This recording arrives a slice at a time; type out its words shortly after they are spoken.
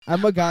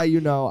I'm a guy,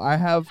 I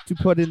have to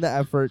put in the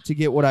effort to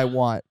get what I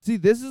want. See,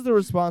 this is the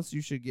response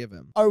you should give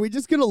him. Are we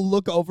just going to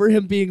look over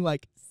him being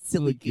like,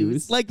 silly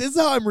goose? Like, this is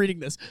how I'm reading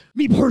this.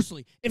 Me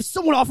personally, if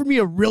someone offered me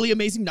a really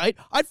amazing night,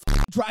 I'd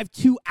drive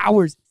 2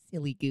 hours.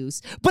 Silly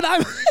goose. But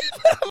I'm...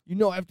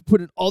 I have to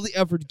put in all the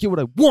effort to get what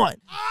I want.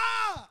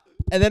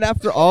 And then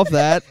after all of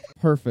that,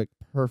 perfect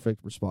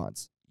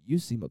response. You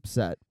seem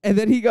upset. And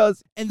then he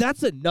goes, and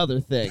that's another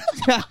thing.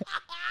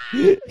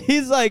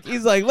 He's like,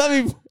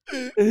 let me...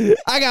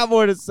 I got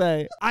more to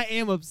say. I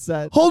am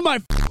upset. Hold my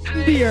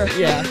beer.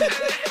 Yeah. The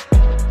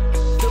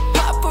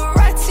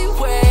paparazzi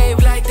wave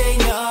like they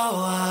know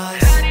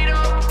us.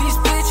 These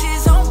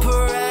bitches on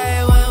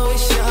parade when we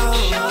show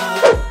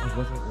up. I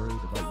wasn't worried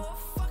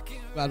about you.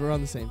 Glad we're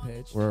on the same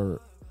page. We're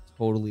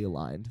totally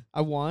aligned. I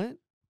want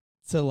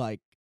to, like,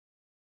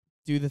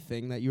 do the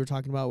thing that you were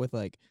talking about with,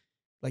 like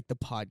the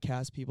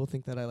podcast. People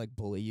think that I, like,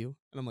 bully you.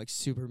 And I'm, like,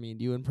 super mean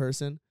to you in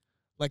person.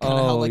 Like, kind of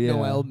how, like, yeah.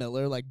 Noel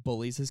Miller, like,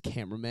 bullies his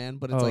cameraman,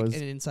 but it's, like, his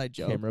an inside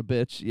joke. Camera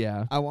bitch,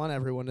 yeah. I want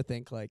everyone to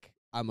think, like,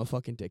 I'm a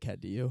fucking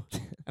dickhead to you.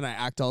 And I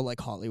act all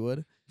like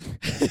Hollywood.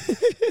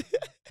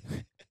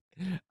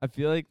 I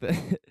feel like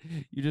that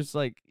you just,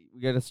 like,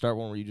 we got to start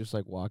one where you just,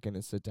 like, walk in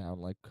and sit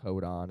down, like,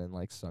 coat on and,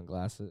 like,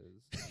 sunglasses.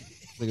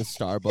 Like a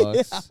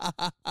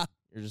Starbucks.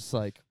 You're just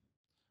like,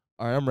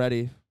 all right, I'm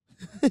ready.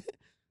 Is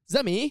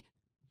that me?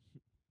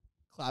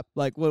 Clap.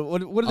 Like,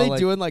 what are they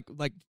doing? Like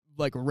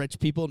rich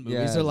people in movies.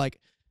 Yeah. They're like,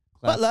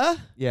 Clap.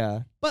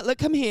 Butler,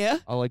 come here.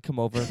 I'll like come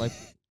over and like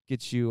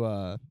get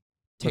you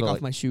Take off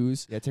my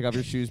shoes. Yeah, take off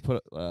your shoes, get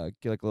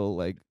like a little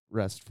like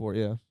rest for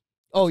you.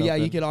 Oh yeah,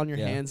 you something. get on your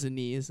Yeah. hands and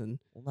knees and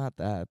Well, not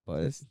that,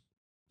 but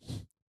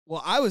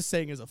well, I was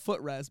saying as a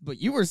footrest, but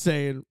you were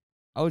saying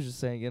I was just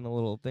saying getting a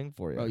little thing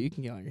for you. you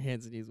can get on your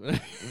hands and knees whenever.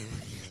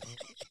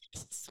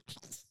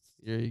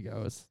 Here he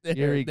goes. There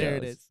Here he goes.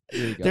 it is.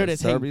 Here he goes. There it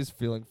is. Hey, Darby's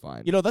feeling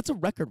fine. that's a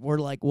record. We're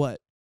like what?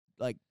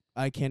 Like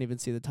I can't even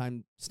see the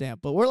time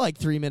stamp, but we're like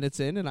 3 minutes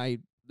in and I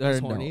was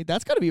horny. No.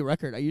 That's got to be a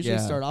record. I usually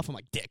Yeah. start off, I'm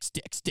like, dicks.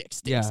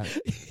 Yeah.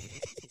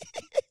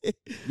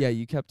 Yeah,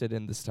 you kept it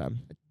in this time.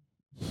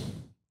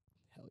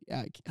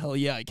 Hell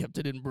yeah, I kept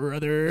it in,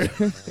 brother.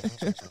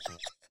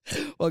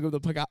 Welcome to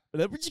Paka.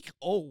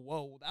 Oh,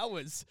 whoa, that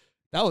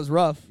was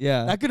rough.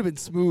 Yeah. That could have been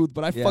smooth,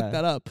 but I Yeah. fucked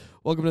that up.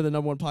 Welcome to the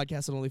 #1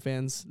 podcast on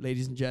OnlyFans,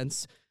 ladies and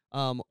gents.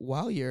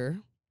 While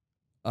you're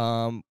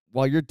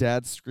your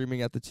dad's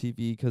screaming at the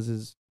TV because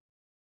his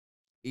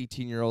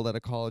 18-year-old at a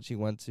college he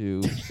went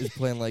to is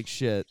playing like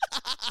shit.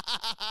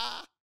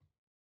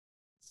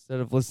 Instead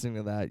of listening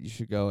to that, you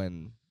should go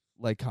and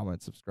like,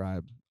 comment,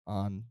 subscribe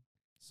on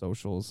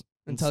socials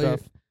and and tell your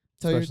stuff.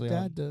 dad especially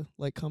to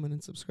like, comment,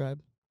 and subscribe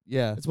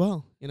Yeah. as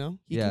well. He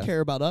Yeah. can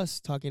care about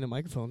us talking to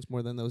microphones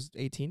more than those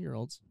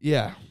 18-year-olds.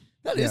 Yeah.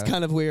 That is Yeah.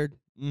 kind of weird.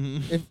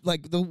 Mm-hmm. If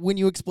like when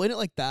you explain it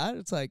like that,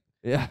 it's like,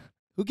 Yeah.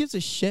 who gives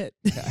a shit?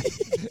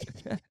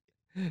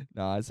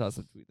 No, I saw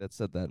some tweet that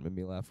said that and made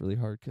me laugh really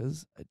hard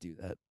because I do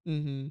that.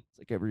 Mm-hmm. It's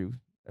like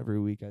every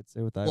week I'd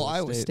say with Iowa Well,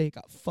 Iowa State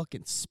got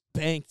fucking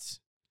spanked.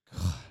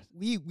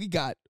 We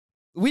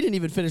didn't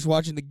even finish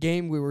watching the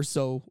game. We were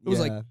so it was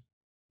like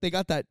they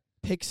got that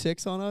pick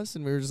 6 on us,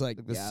 and we were just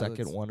like the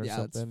second one or let's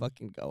something.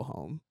 fucking go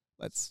home.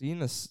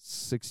 Seeing a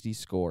 60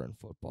 score in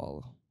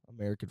football,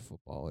 American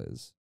football,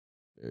 is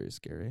very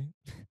scary.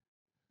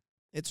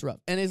 It's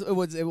rough, and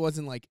it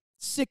wasn't like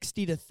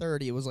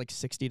 60-30. It was like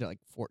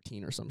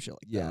 60-14 or some shit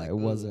like that. Yeah, Like, it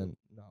wasn't.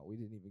 No, we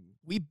didn't even.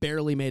 We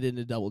barely made it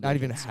into double digits. Not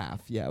even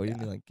half. Yeah, we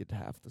didn't even like get to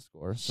half the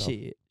score. So.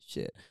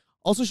 Shit.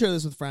 Also share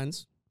this with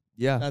friends.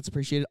 Yeah. That's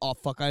appreciated. Oh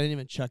fuck, I didn't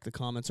even check the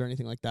comments or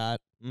anything like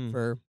that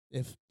for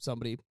if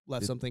somebody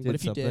left something. But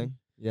if you did,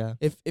 yeah.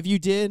 If you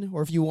did,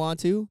 or if you want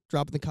to,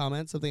 drop in the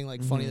comments something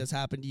like funny Mhm. that's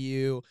happened to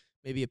you,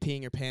 maybe a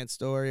peeing your pants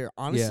story, or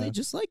honestly, Yeah.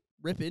 just like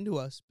rip into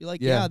us. Be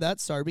like, Yeah. yeah, that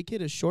Sarby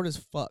kid is short as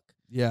fuck.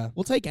 Yeah.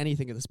 We'll take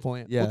anything at this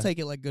point. Yeah. We'll take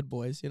it like good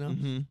boys, you know?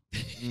 Mm-hmm.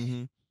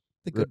 Mm-hmm.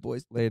 The good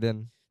boys. Laid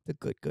in. The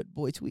good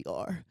boys we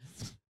are.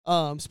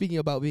 Speaking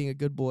about being a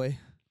good boy,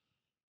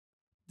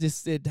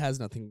 it has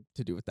nothing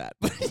to do with that.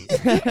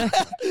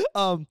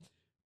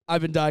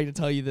 I've been dying to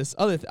tell you this.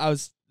 I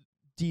was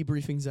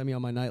debriefing Zemi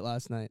on my night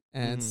last night,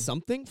 and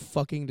something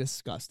fucking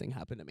disgusting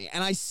happened to me.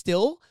 And I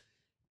still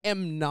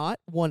am not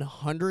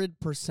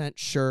 100%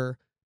 sure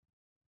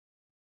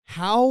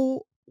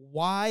how,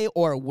 why,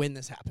 or when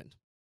this happened.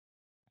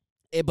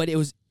 But it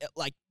was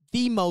like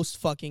the most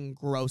fucking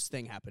gross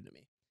thing happened to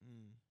me.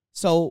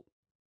 So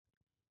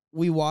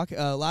we walk,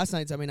 last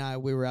night, Zemi and I,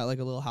 we were at like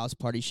a little house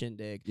party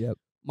shindig. Yep.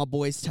 My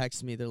boys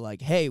text me. They're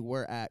like, hey,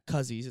 we're at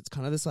Cuzzy's. It's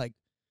kind of this like,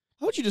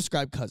 how would you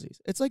describe Cuzzy's?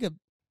 It's like a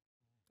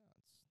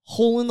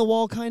hole in the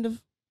wall kind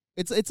of.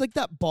 It's like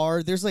that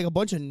bar. There's like a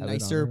bunch of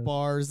nicer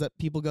bars that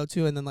people go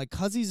to. And then like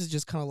Cuzzy's is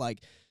just kind of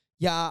like,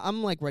 yeah,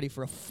 I'm like ready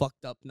for a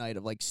fucked up night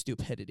of like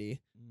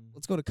stupidity.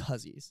 Let's go to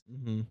Cuzzy's.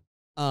 Mm-hmm.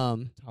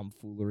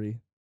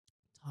 Tomfoolery.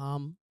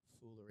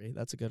 Tomfoolery.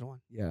 That's a good one.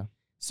 Yeah.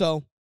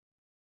 So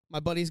my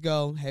buddies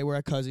go, hey, we're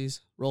at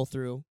Cuzzy's. Roll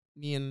through.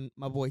 Me and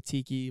my boy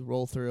Tiki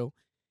roll through.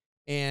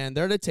 And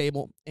they're at a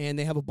table, and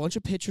they have a bunch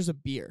of pitchers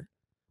of beer.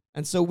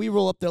 And so we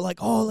roll up. They're like,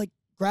 oh, like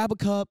grab a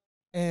cup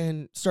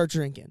and start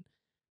drinking.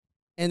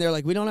 And they're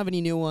like, we don't have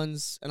any new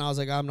ones. And I was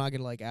like, I'm not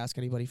gonna like ask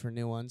anybody for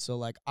new ones. So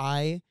like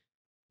I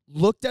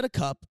looked at a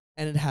cup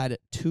and it had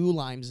 2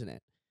 limes in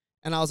it.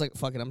 And I was like,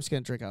 fuck it, I'm just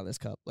gonna drink out of this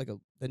cup like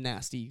the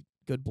nasty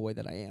good boy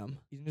that I am.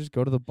 You can just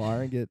go to the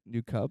bar and get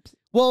new cups.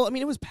 Well, I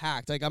mean, it was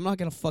packed. Like, I'm not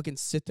gonna fucking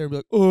sit there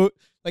and be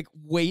like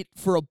wait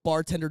for a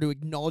bartender to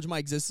acknowledge my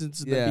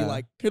existence and then be Yeah.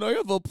 like, can I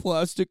have a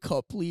plastic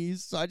cup,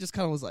 please? So I just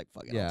kind of was like,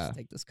 fuck it, I'll Yeah. just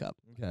take this cup.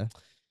 Okay.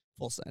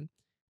 Full send.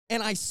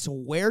 And I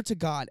swear to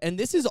God, and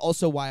this is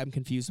also why I'm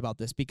confused about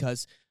this,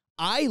 because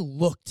I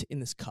looked in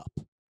this cup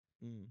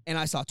and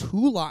I saw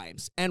 2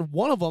 limes, and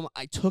one of them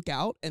I took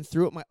out and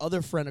threw at my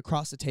other friend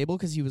across the table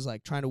because he was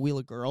like trying to wheel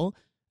a girl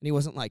and he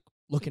wasn't like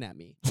looking at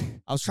me.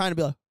 I was trying to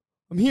be like,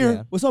 I'm here.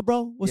 Yeah. What's up,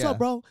 bro? What's Yeah. up,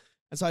 bro?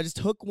 And so I just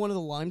took one of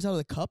the limes out of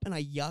the cup and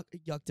I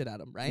yucked it at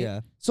him, right?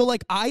 Yeah. So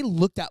like I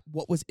looked at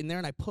what was in there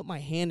and I put my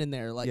hand in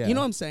there, like, Yeah. you know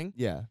what I'm saying?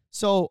 Yeah.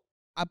 So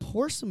I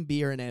pour some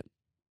beer in it.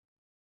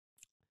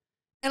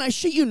 And I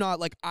shit you not,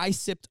 like I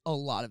sipped a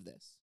lot of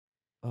this.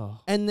 Oh.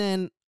 And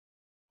then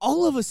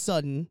all of a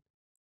sudden,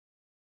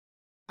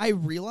 I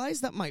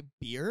realized that my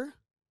beer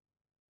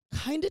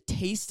kind of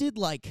tasted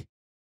like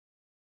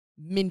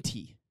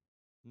minty.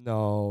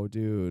 No,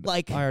 dude.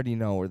 Like- I already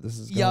know where this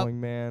is Yup.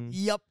 going, man.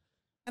 Yep.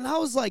 And I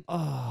was like,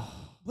 Oh.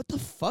 what the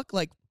fuck?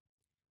 Like,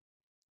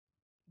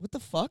 what the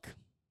fuck?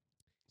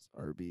 It's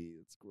Arby.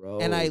 It's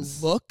gross. And I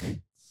look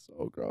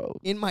So gross.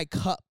 in my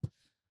cup,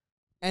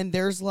 and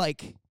there's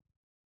like,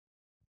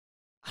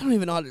 I don't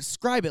even know how to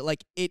describe it.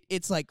 Like,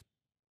 it's like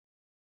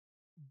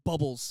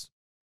bubbles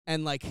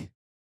and like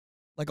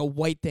a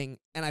white thing.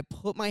 And I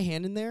put my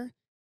hand in there.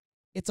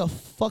 It's a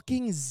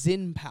fucking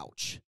Zyn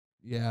pouch.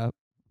 Yeah.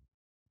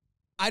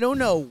 I don't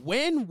know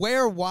when,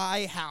 where,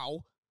 why,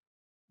 how,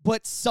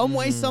 but some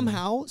way, Mm.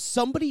 somehow,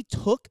 somebody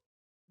took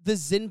the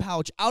Zyn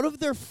pouch out of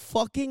their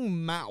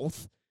fucking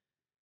mouth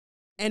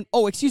and, 2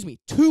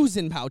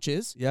 Zyn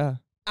pouches Yeah.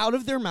 out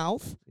of their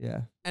mouth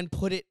Yeah. and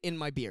put it in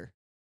my beer.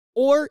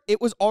 Or it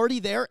was already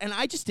there and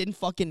I just didn't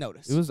fucking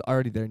notice. It was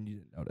already there and you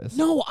didn't notice.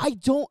 No, I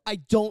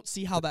don't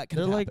see how that could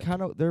They're happen. like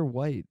kind of, they're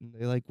white and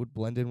they like would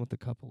blend in with the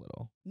cup a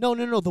little. No,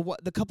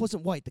 the cup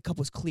wasn't white, the cup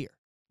was clear.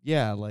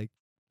 Yeah, like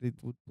they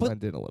would But-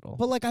 blend in a little.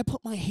 But like I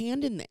put my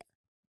hand in there.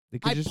 they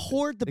could I just,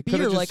 poured the they coulda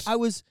beer like just- I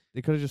was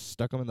They could have just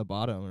stuck them in the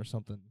bottom or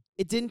something.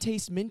 it didn't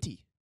taste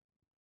minty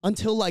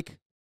until like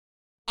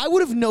I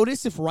would have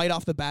noticed if right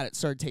off the bat it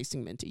started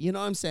tasting minty. You know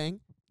what I'm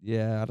saying?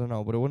 Yeah, I don't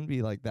know, but it wouldn't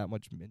be like that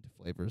much mint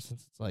flavor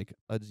since it's like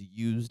a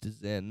used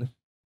Zyn.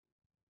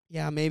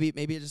 Yeah, maybe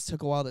it just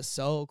took a while to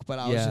soak, but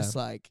I was Yeah. just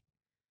like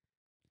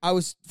I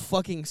was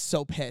fucking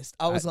so pissed.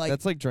 I was like,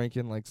 that's like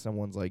drinking like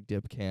someone's like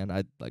dip can.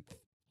 I'd like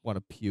want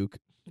to puke.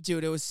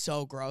 dude, it was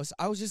so gross.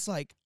 I was just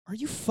like, are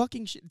you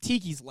fucking shit?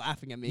 Tiki's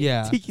laughing at me.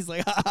 Yeah. Tiki's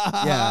like,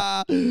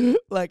 yeah.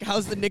 Like,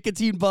 how's the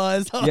nicotine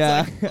buzz? I was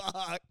Yeah. like,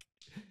 fuck.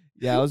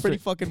 Yeah, I was pretty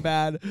fucking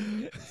bad.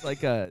 It's like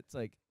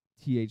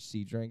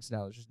THC drinks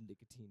now. It's just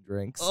nicotine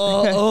drinks.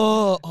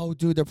 Oh,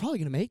 dude, they're probably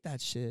gonna make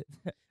that shit.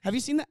 Have you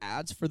seen the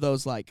ads for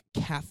those like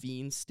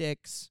caffeine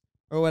sticks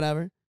or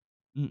whatever?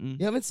 Mm-mm.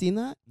 You haven't seen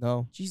that?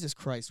 No. Jesus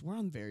Christ, we're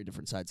on very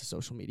different sides of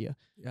social media.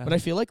 Yeah. But I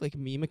feel like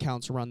meme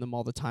accounts run them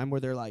all the time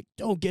where they're like,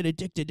 don't get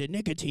addicted to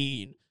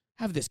nicotine.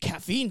 Have this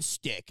caffeine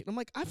stick. And I'm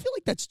like, I feel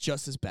like that's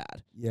just as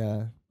bad.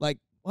 Yeah. Like,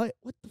 what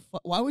the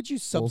fuck? Why would you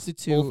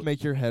substitute? Both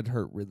make your head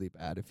hurt really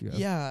bad if you have.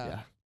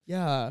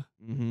 Yeah.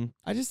 Mm-hmm.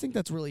 I just think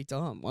that's really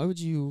dumb. Why would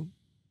you?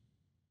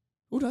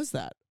 Who does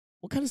that?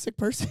 What kind of sick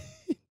person?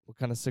 What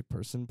kind of sick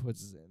person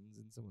puts Zins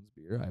in someone's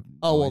beer? I have no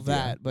Oh, well, idea.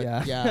 that, but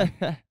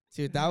yeah.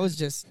 Dude, that was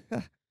just.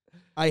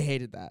 I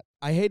hated that.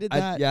 I hated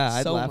that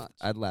I'd so laugh. much.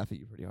 I'd laugh at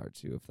you pretty hard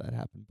too if that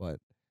happened. But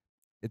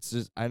it's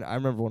just I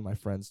remember when my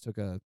friends took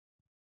a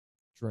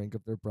drink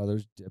of their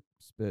brother's dip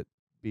spit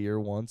beer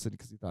once, and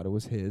because he thought it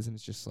was his, and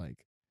it's just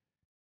like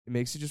it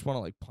makes you just want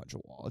to like punch a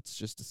wall. It's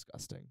just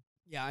disgusting.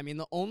 Yeah, I mean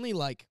the only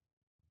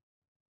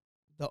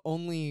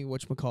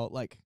whatchamacallit,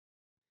 like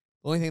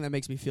the only thing that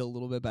makes me feel a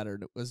little bit better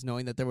was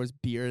knowing that there was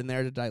beer in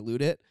there to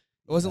dilute it.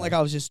 It wasn't Yeah. like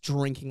I was just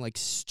drinking like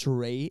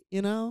straight,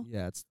 you know?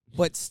 Yeah, it's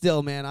But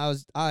still, man,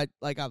 I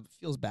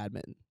feels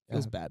badminton.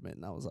 Feels Yeah.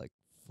 badminton. I was like,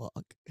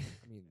 fuck.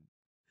 I mean,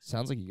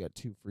 sounds like you got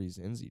 2 free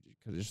Zins you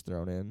could have just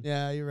thrown in.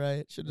 Yeah, you're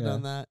right. Should have Yeah.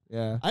 done that.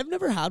 Yeah. I've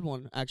never had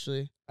one,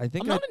 actually. I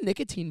think I'm not a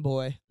nicotine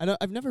boy.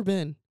 I've never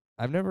been.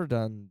 I've never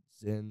done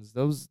Zins.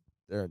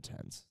 They're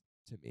intense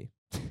to me.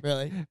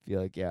 Really? I feel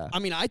like yeah. I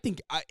mean, I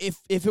think if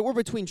it were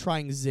between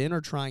trying Zyn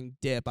or trying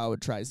dip, I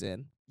would try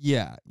Zyn.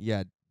 Yeah.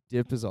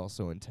 Dip is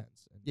also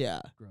intense and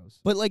Yeah. gross.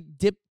 But like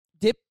dip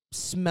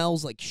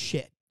smells like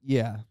shit.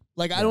 Yeah.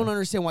 Like I Yeah. don't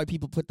understand why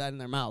people put that in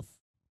their mouth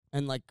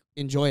and like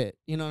enjoy it.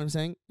 You know what I'm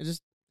saying?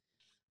 It's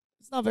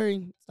not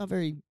very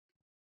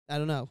I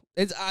don't know.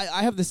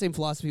 I have the same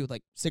philosophy with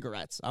like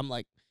cigarettes. I'm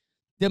like,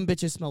 them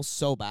bitches smell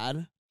so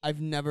bad. I've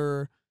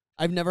never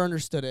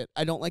understood it.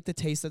 I don't like the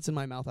taste that's in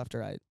my mouth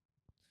after I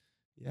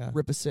Yeah.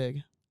 rip a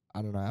cig.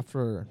 I don't know,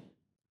 after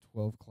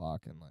 12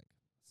 o'clock and like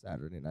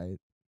Saturday night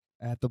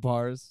at the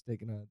bars,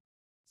 taking a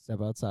step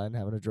outside and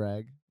having a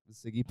drag, the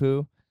Siggy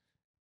Poo.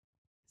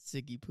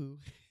 Siggy poo.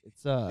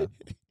 It's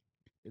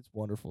it's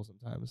wonderful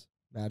sometimes,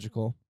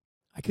 magical.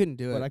 I couldn't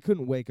do But it. I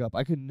couldn't wake up.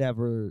 I could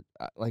never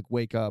like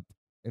wake up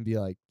and be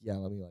like, yeah,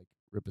 let me like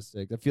rip a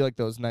cig. I feel like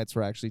those nights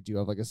where I actually do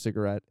have like a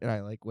cigarette and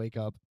I like wake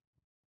up,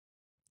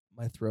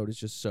 my throat is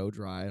just so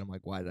dry and I'm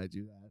like, why did I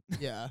do that?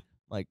 Yeah.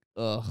 Like,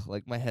 ugh,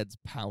 like my head's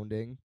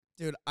pounding.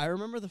 Dude, I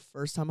remember the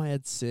first time I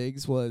had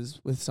cigs was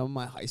with some of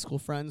my high school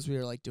friends. We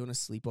were like doing a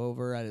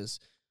sleepover at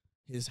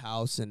his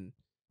house, and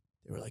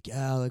they were like,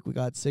 yeah, like we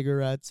got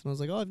cigarettes. And I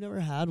was like, oh, I've never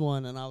had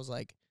one. And I was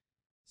like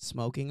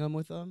smoking them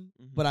with them,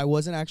 but I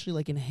wasn't actually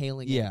like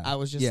inhaling Yeah, it. I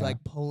was just yeah.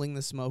 like pulling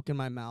the smoke in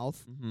my mouth.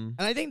 Mm-hmm.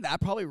 And I think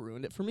that probably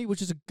ruined it for me,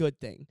 which is a good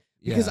thing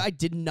because I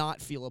did not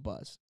feel a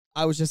buzz.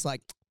 I was just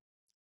like,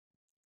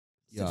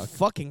 this is Yuck.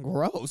 fucking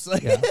gross.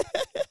 Like, Yeah.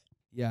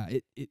 Yeah,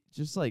 it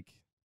just like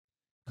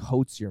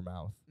coats your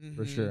mouth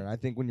for sure. Mhm. And I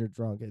think when you're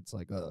drunk, it's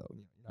like, you're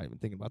not even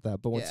thinking about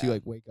that. But once you Yeah.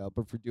 like wake up,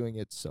 or if you're doing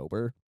it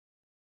sober,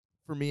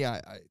 for me,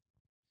 I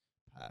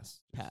pass.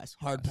 Pass.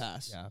 Hard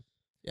pass. Yeah.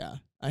 Yeah.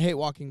 I hate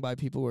walking by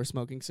people who are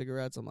smoking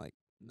cigarettes. I'm like,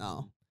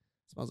 no.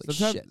 Smells like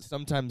shit.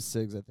 Sometimes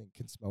cigs I think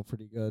can smell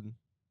pretty good,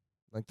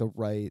 like the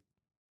right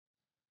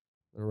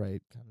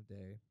kind of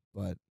day.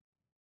 But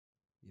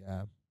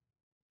yeah,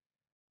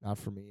 not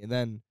for me. And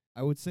then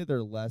I would say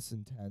they're less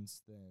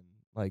intense than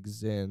like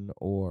Zyn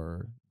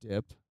or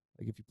Dip.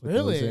 Like if you put those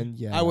Really? in,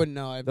 yeah, I wouldn't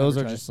know. I've those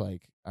never are tried. just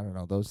like, I don't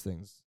know, those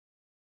things.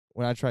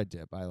 When I tried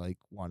Dip, I like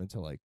wanted to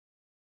like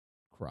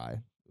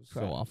cry. It was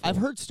so awful. I've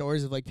heard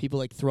stories of like people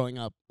like throwing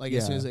up like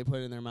as soon Yeah. as they put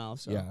it in their mouth.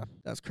 So yeah,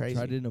 that's I crazy.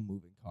 tried it in a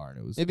moving car and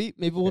it was Maybe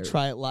we'll Very-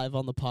 try it live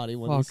on the potty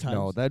one of these fuck times.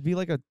 no. That'd be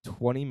like a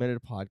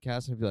 20-minute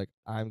podcast and I'd be like,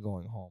 I'm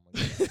going home.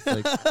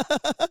 Like,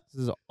 this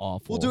is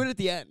awful. We'll do it at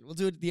the end.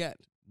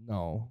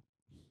 No,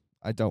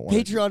 I don't want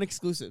Patreon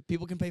exclusive.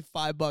 People can pay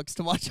 $5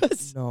 to watch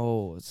us.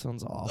 No, it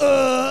sounds awful.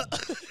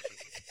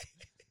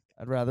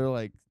 I'd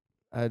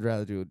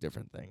rather do a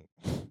different thing.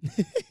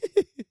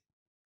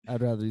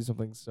 I'd rather do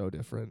something so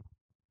different.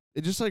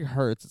 It just like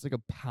hurts. It's like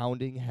a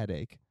pounding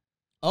headache.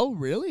 Oh,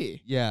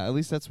 really? Yeah, at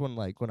least that's when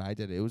I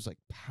did it. It was like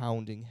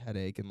pounding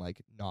headache and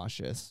like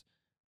nauseous.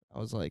 I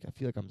was like, I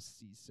feel like I'm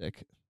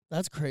seasick.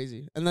 That's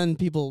crazy. And then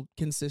people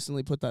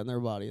consistently put that in their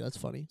body. That's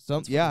funny.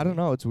 I don't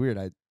know. It's weird.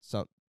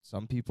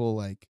 Some people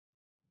like,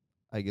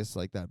 I guess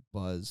like that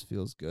buzz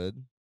feels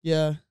good.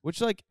 Yeah. Which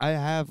like I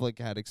have like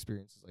had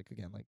experiences like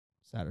again like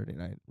Saturday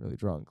night really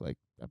drunk, like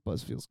that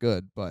buzz feels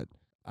good, but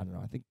I don't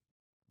know,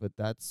 but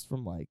that's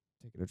from like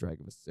taking a drag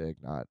of a cig,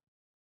 not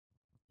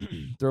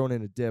throwing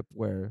in a dip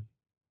where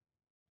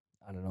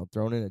I don't know,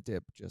 throwing in a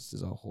dip just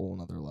is a whole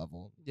nother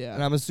level. Yeah.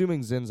 And I'm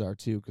assuming Zins are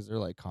too because they're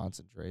like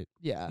concentrate.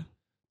 Yeah.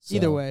 So,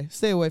 Either way,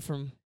 stay away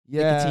from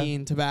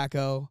nicotine,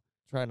 tobacco.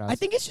 Try not. I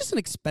think it's just an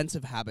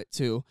expensive habit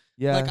too.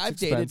 yeah, Like it's I've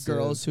dated expensive.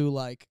 girls who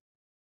like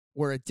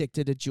were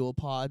addicted to Juul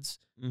pods,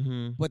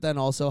 Mm-hmm. but then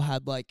also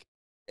had like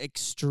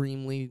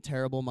extremely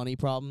terrible money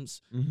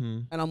problems. Mm-hmm.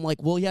 And I'm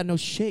like, well, yeah, no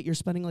shit. You're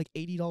spending like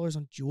 $80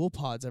 on Juul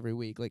pods every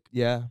week. Like,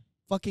 Yeah.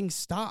 fucking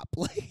stop.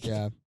 Like,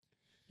 Yeah.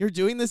 you're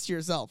doing this to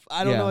yourself.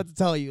 I don't Yeah. know what to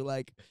tell you.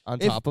 Like, On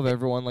If- top of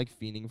everyone like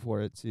fiending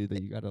for it too,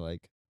 that you gotta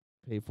like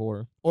pay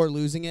for. or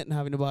losing it and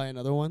having to buy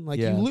another one. Like,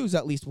 Yeah. you lose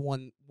at least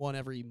one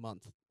every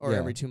month or Yeah.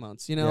 every 2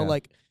 months. You know, Yeah.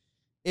 like,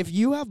 if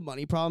you have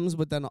money problems,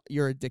 but then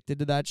you're addicted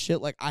to that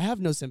shit, like, I have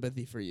no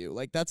sympathy for you.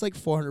 Like, that's like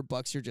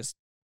 $400 you're just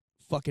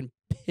fucking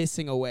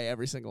pissing away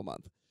every single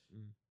month.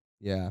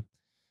 Yeah.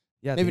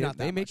 Yeah. Maybe they, not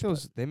they that make much,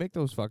 those they make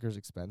those fuckers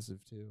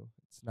expensive too.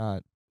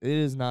 It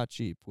is not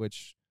cheap,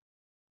 which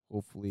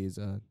hopefully is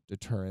a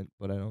deterrent,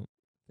 but I don't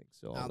think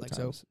so. I don't all the think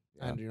so. times.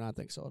 I Yeah. do not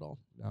think so at all.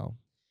 No.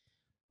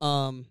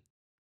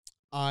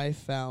 I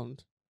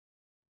found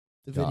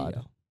the God.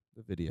 video.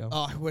 The video.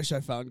 Oh, I wish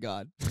I found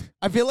God.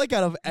 I feel like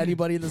out of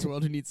anybody in this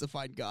world who needs to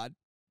find God,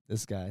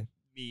 This guy.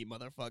 me,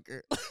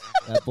 motherfucker.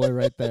 That boy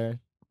right there.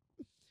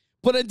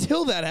 But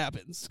until that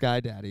happens, Sky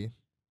Daddy.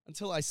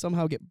 until I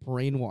somehow get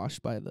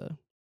brainwashed by the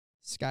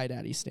Sky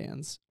Daddy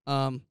stands,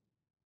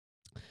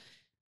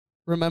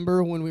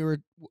 remember when we were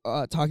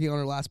talking on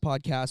our last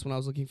podcast when I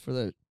was looking for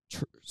the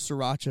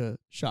sriracha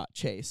shot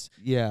chase?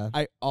 Yeah.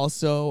 I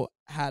also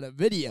had a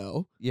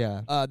video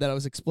Yeah. that I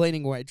was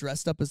explaining where I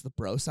dressed up as the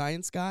bro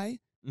science guy,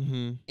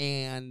 Mm-hmm.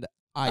 and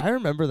I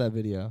remember that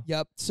video.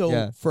 Yep. So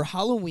Yeah. for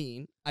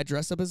Halloween, I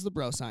dressed up as the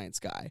bro science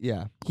guy.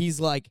 Yeah. He's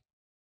like,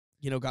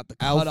 got the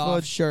Alpha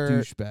cutoff shirt.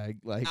 douchebag.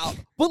 Like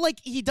But like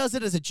he does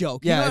it as a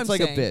joke. You know yeah, what it's I'm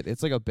like saying? a bit.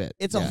 It's like a bit.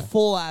 It's yeah. a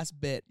full ass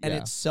bit, and Yeah.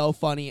 it's so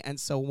funny. And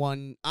so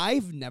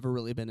I've never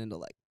really been into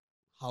like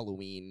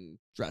Halloween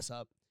dress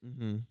up.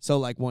 Mm-hmm. So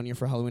like one year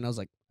for Halloween, I was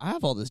like, I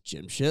have all this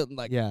gym shit, and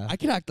like Yeah. I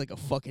can act like a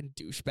fucking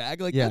douchebag.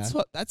 Like Yeah.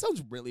 that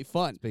sounds really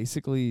fun.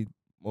 Basically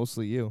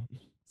mostly you.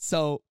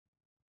 So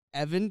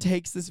Evan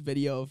takes this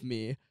video of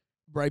me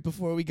right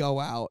before we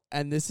go out,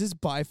 and this is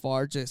by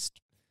far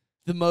just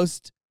the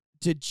most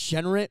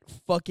degenerate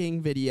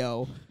fucking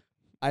video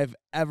I've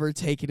ever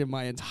taken in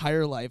my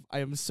entire life. I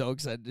am so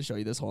excited to show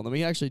you this whole. Let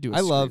me actually do a I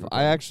screen I recording.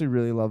 actually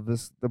really love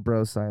the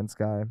bro science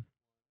guy.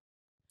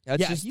 That's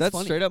Yeah, just he's that's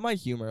funny. straight up my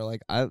humor.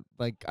 I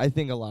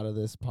think a lot of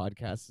this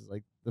podcast is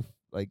like the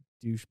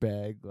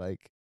douchebag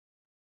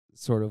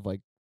sort of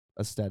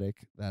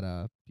aesthetic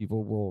that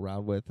people roll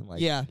around with, and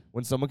yeah.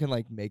 when someone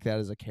can make that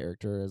as a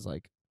character as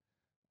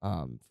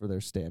for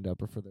their stand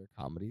up or for their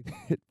comedy,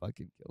 it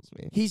fucking kills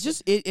me. He's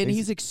just and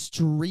he's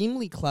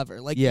extremely clever.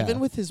 Yeah. Even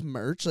with his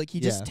merch, he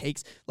just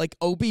takes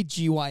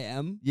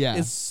OBGYM Yeah.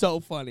 is so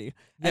funny.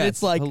 Yeah, and it's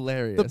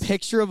hilarious. the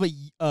picture of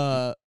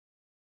a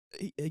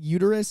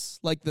uterus,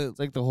 It's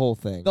the whole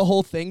thing. the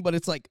whole thing, but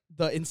it's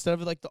the instead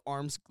of the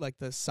arms,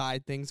 the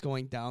side things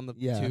going down the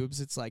Yeah.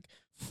 tubes, it's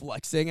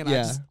flexing, and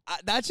Yeah.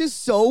 that's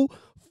just so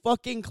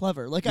fucking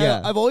clever.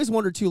 Yeah. I've always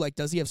wondered too,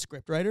 does he have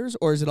script writers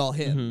or is it all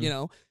him? Mhm. You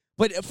know,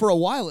 but for a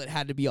while it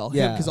had to be all him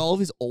Yeah. because all of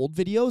his old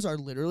videos are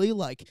literally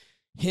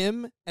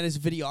him and his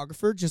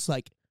videographer just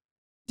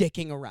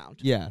dicking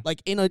around. Yeah.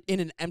 In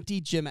an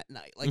empty gym at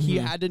night. He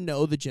Mhm. had to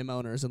know the gym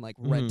owners and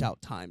rent Mhm.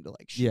 out time to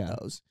shoot Yeah.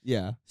 those.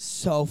 Yeah.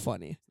 So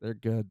funny. They're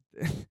good.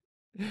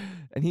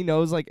 And he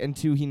knows and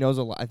two, he knows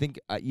a lot. I think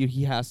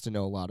he has to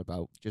know a lot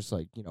about just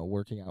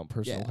working out,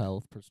 personal Yeah.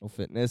 health, personal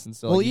fitness, and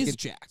so Well, he he's can,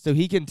 jacked. so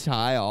he can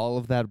tie all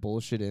of that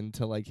bullshit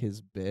into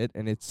his bit,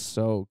 and it's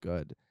so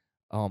good.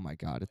 Oh my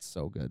god, it's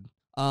so good.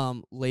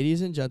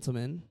 Ladies and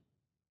gentlemen,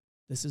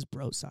 this is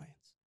bro science.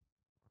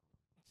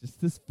 Just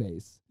this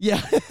face. Yeah,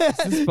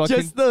 his fucking-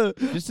 just the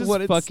just his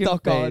what it's fucking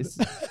stuck face.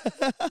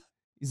 on.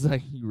 He's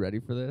like, "You ready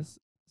for this?"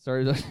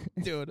 Sorry,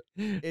 Dude,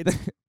 it's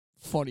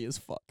funny as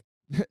fuck.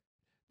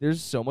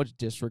 there's so much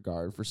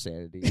disregard for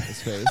sanity in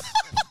his face.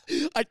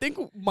 I think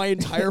my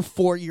entire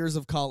 4 years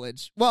of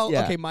college, well,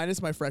 Yeah. okay,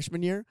 minus my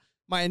freshman year,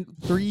 my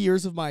 3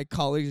 years of my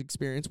college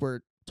experience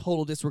were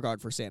total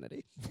disregard for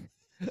sanity.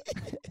 All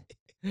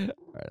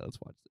right, let's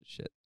watch this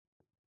shit.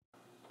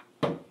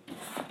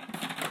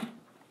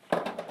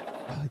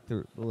 I like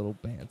the little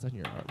bands on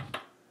your arm.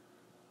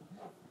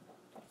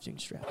 String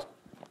straps.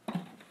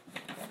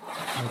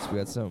 Nice,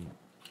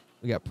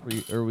 we got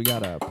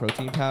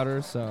protein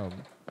powder, some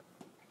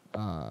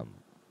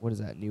what is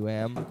that, New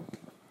Am?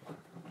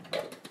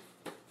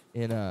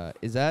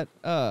 Is that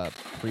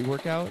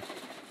pre-workout?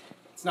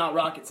 It's not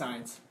rocket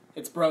science.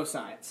 It's bro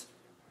science,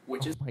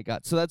 which is Oh my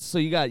god. So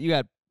you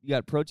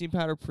got protein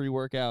powder,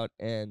 pre-workout,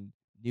 and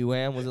New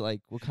Am. Was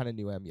it what kind of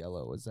New Am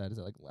yellow was that? Is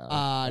it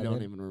I don't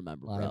lemon? even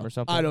remember, Lime bro. or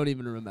something? I don't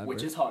even remember.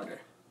 which is harder.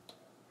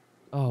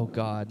 Oh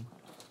god.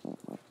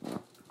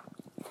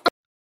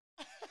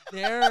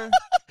 There.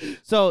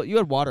 So you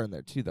had water in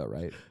there too, though,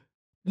 right?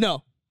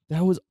 No.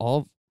 That was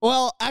all.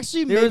 Well,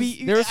 actually, There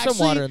maybe was some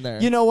actually, water in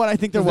there. You know what? I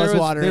think there was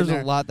water There's in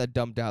there. a lot that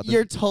dumped out.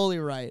 You're totally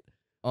right.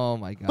 Oh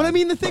my god. But I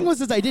mean, the thing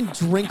was, I didn't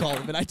drink all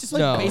of it. I just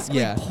No, basically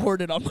yeah.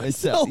 poured it on It's,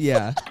 myself.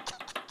 yeah.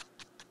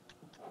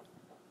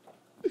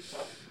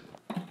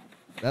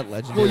 That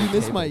legendary. Well, you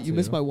missed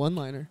table, my too.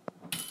 one-liner.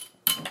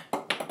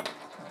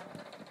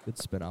 Good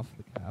spin off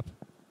the cap.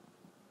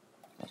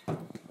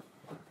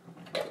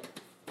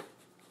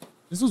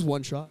 This was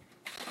one shot.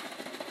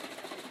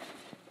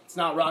 It's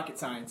not rocket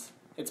science.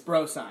 It's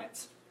bro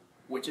science,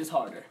 which is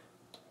harder.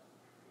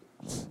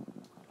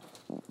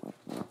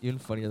 Even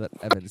funnier that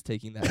Evan's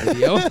taking that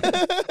video.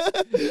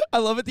 I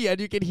love at the end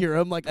you can hear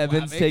him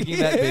Evan's laughing. taking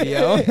that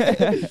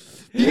video.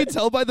 You can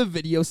tell by the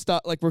video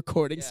style,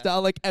 recording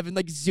style, Evan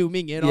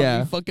zooming in Yeah. on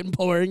me fucking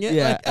pouring it.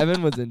 Yeah,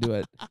 Evan was into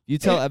it. You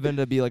tell Evan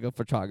to be a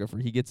photographer,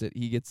 he gets it.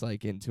 He gets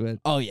into it.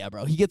 Oh yeah,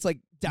 bro. He gets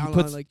down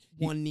puts- on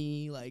one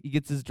knee, He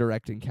gets his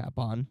directing cap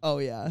on. oh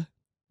yeah,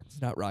 It's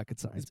not rocket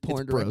science.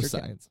 porn it's bro director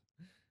cap. science,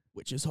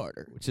 which is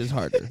harder. which is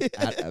harder.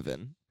 At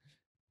Evan,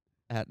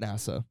 at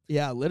NASA.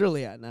 Yeah,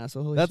 literally at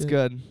NASA. Holy That's shit.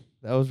 good.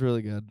 That was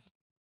really good.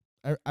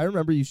 I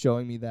remember you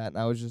showing me that, and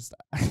I was just,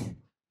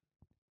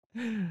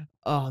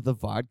 oh, the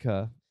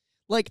vodka.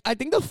 I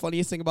think the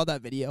funniest thing about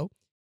that video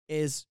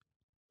is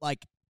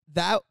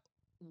that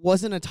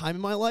wasn't a time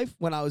in my life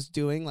when I was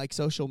doing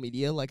social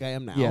media like I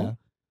am now. Yeah,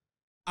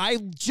 I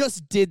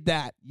just did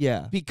that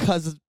yeah.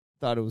 because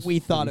Thought it was. we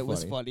thought pretty it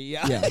was funny.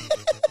 Yeah. Yeah.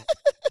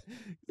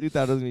 We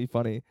thought it was gonna be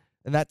funny,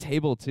 and that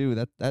table too.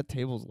 That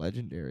table's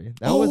legendary.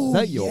 That was Oh, is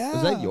that your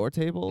is that yeah. your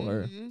table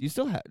or Mhm. do you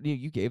still have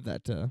you gave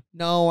that to?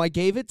 No, I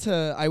gave it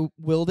to. I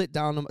willed it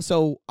down.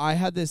 So I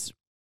had this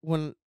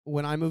when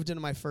I moved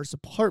into my first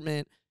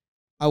apartment.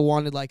 I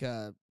wanted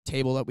a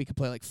table that we could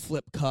play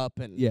flip cup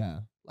and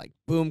Yeah.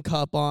 boom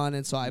cup on,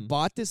 and so I Mhm.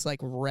 bought this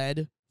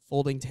red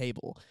folding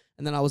table,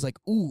 and then I was like,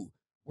 ooh,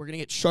 we're gonna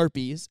get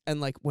Sharpies,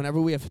 and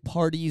whenever we have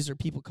parties or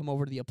people come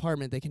over to the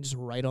apartment, they can just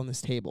write on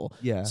this table.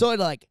 Yeah. So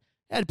I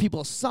had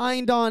people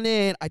signed on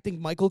it. I think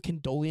Michael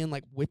Condolian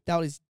whipped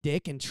out his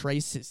dick and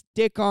traced his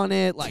dick on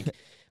it.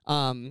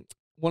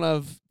 One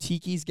of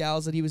Tiki's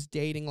gals that he was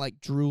dating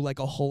drew a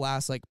whole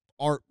ass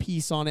art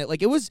piece on it.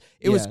 It was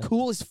Yeah.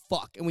 cool as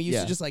fuck, and we used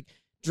Yeah. to just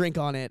drink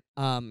on it.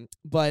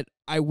 But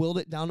I willed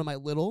it down to my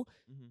little.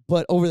 Mhm.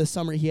 But over the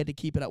summer, he had to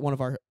keep it at one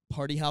of our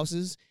party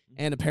houses,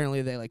 and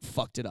apparently they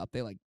fucked it up.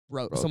 They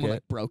broke. Broke Someone it?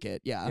 like broke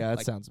it. Yeah. Yeah, that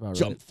like, sounds about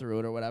jumped right. through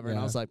it or whatever. And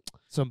I Yeah. was like,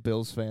 Some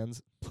Bills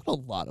fans. put a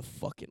lot of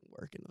fucking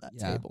work into that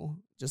Yeah. table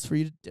just for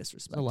you to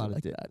disrespect A lot it of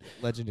like that.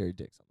 legendary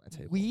dicks on that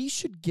table. We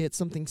should get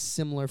something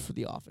similar for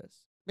the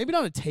office. Maybe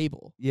not a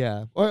table,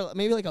 Yeah. or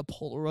maybe like a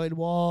Polaroid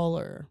wall,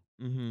 or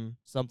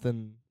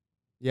Something.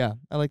 Yeah,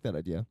 I like that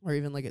idea.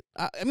 even like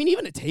I mean,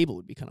 even a table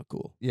would be kind of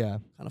cool. Yeah,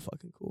 Kind of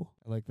fucking cool.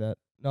 I like that.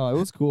 No, it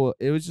was cool.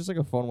 It was just like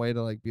a fun way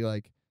to like be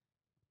like,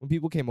 when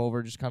people came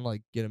over, just kind of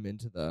like get them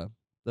into the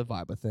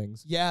vibe of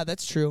things. Yeah,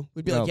 that's true.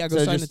 We'd be You like, know, yeah, go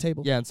instead of sign the just-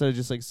 table. Yeah, instead of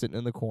just like sitting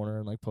in the corner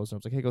and like posting up,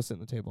 it's like, hey, go sit in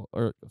the table,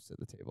 or go sit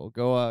at the table.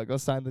 Go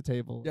sign the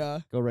table. Yeah.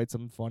 Go write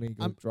something funny.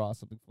 Go I'm- draw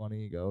something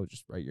funny. Go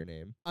just write your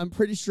name. I'm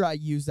pretty sure I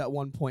used at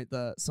one point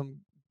some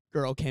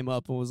girl came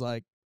up and was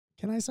like,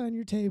 "Can I sign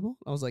your table?"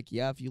 I was like,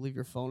 "Yeah, if you leave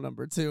your phone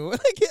number too."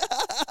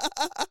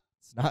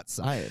 It's not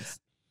science.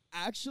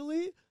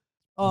 Actually,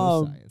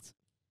 No science.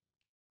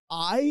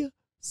 I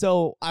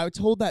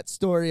told that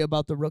story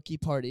about the rookie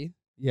party,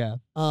 Yeah.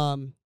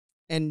 and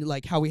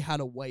like how we had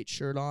a white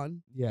shirt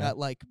on Yeah. at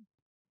like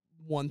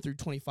 1 through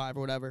 25 or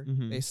whatever.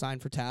 Mhm. They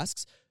signed for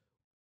tasks.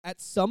 At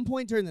some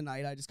point during the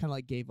night, I just kind of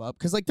like gave up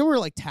because like there were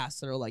like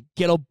tasks that are like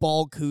get a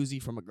ball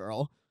koozie from a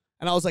girl,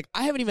 and I was like,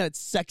 I haven't even had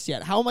sex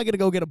yet. How am I gonna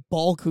go get a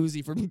ball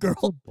koozie from a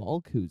girl?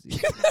 Ball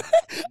koozie.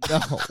 No.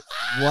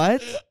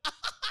 What?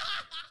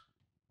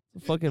 A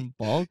fucking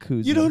ball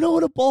koozie. You don't know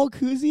what a ball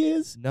koozie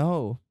is?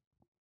 No.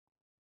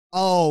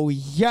 Oh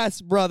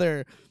yes,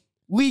 brother.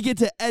 We get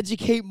to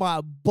educate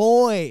my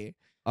boy.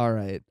 All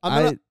right.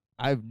 I'm gonna-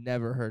 I've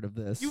never heard of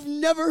this. You've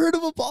never heard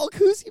of a ball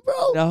koozie,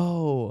 bro?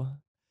 No.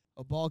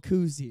 A ball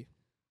koozie.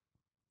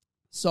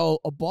 So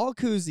a ball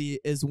koozie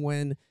is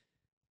when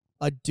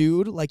a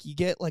dude, like you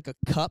get like a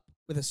cup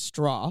with a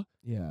straw,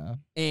 Yeah.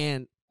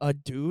 and a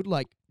dude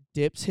like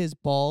dips his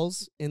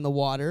balls in the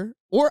water,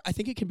 or I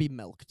think it can be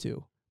milk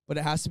too, but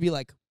it has to be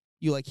like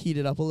you like heat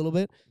it up a little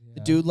bit.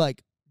 The dude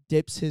like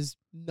dips his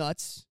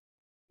nuts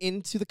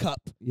into the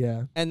cup,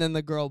 Yeah. and then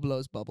the girl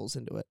blows bubbles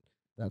into it.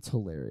 That's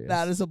hilarious.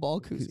 That is a ball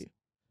koozie.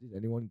 Did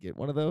anyone get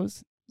one of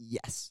those?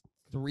 Yes.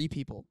 3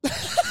 people.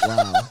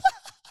 Wow.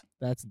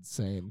 That's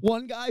insane.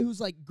 One guy whose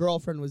like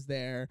girlfriend was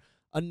there.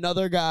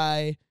 Another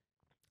guy.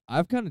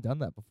 I've kind of done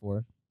that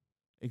before,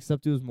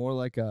 except it was more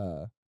like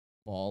a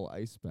ball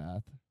ice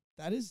bath.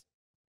 That is,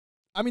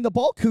 I mean, the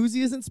ball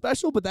koozie isn't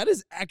special, but that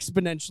is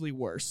exponentially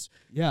worse.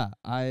 Yeah.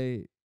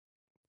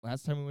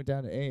 Last time we went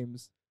down to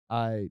Ames,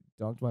 I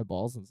dunked my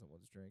balls in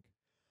someone's drink.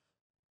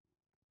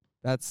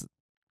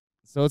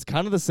 So it's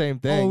kind of the same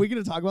thing. Oh, are we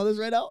gonna talk about this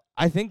right now?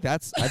 I think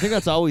that's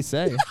all we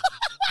say.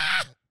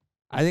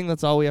 I think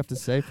that's all we have to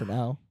say for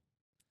now.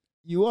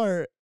 You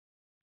are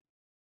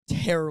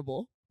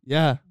terrible,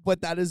 Yeah,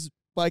 but that is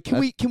like, can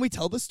we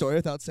tell the story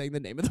without saying the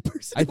name of the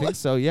person? I think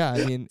so. Yeah,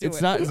 I mean, Do it's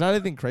it. not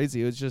anything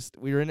crazy. It was just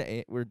we were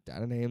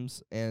down in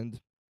Ames, and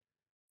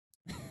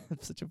I'm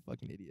such a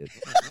fucking idiot.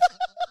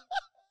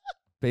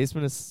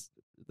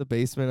 The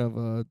basement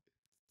of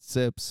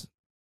Sips,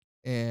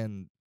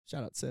 and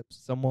Shout out Sips.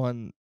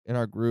 someone in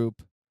our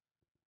group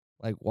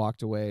like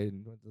walked away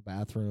and went to the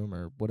bathroom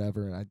or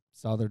whatever, and I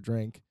saw their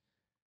drink.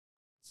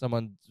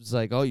 Someone was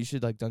like, "Oh, you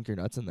should like dunk your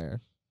nuts in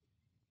there."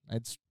 I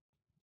just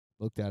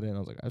looked at it and I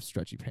was like, "I have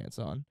stretchy pants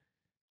on."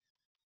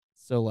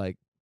 So like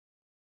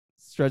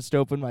stretched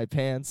open my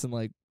pants and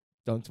like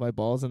dunked my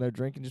balls in their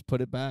drink and just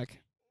put it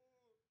back.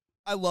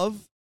 I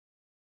love,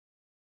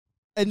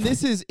 and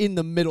this is in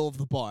the middle of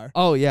the bar.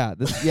 Oh yeah,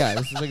 this is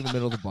like in the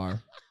middle of the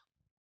bar.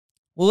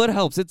 Well, it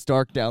helps. It's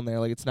dark down there.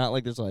 Like it's not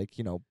like there's like,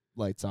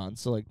 lights on.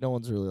 So like no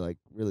one's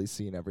really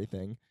seeing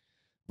everything.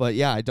 But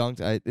yeah, I dunked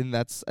I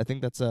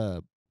think that's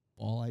a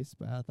ball ice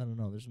bath. I don't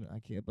know. I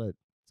can't, but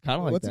it's kind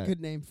of like What's that. a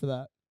good name for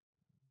that?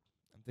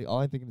 All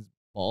I'm thinking is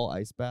ball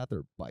ice bath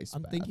or bice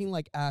I'm bath. thinking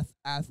like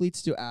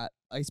athletes do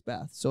ice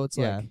bath. So it's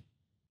yeah. like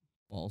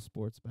Ball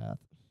sports bath.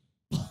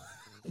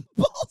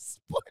 ball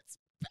sports.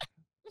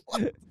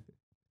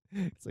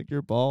 It's like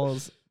your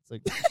balls. It's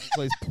like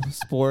plays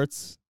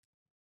sports.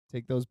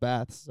 Take those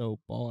baths. So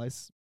ball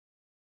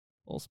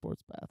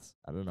sports baths.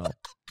 I don't know.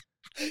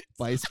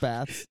 Bice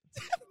baths.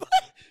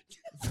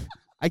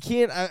 I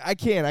can't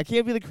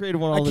be the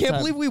creative one all I the can't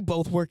time. believe we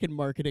both work in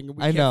marketing and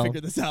we I can't know. figure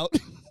this out.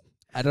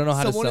 I don't know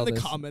how Someone to in sell the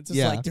this. comments is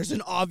Yeah. like, "There's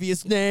an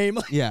obvious name."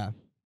 Yeah.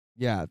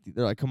 Yeah.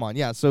 They're like, come on.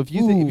 Yeah. So if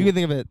you can think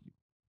of it,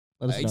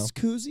 let us know. Ice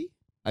koozie?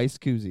 Ice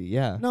koozie.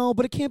 Yeah. No,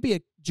 but it can't be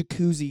a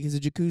jacuzzi because a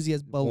jacuzzi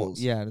has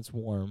bubbles. Yeah, and it's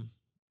warm.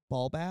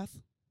 Ball bath.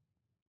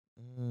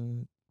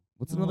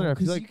 What's another? I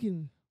feel like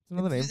what's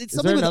another name. it's Is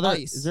something there with another?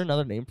 ice. Is there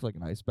another name for like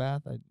an ice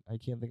bath? I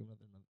can't think of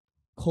another.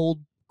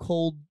 cold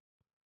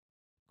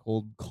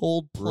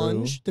Cold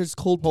plunge. There's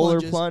cold polar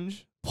plunges.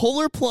 plunge.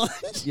 Polar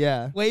plunge.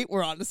 Yeah, Wait,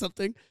 we're on to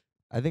something.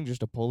 I think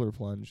just a polar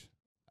plunge.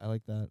 I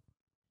like that.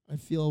 I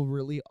feel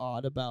really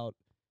odd about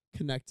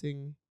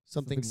connecting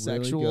something Something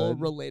really sexual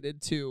good.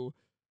 related to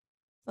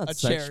It's not A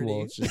sexual.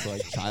 charity. It's just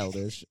like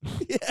childish,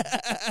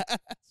 yeah.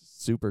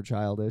 super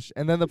childish.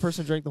 And then the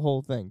person drank the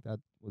whole thing.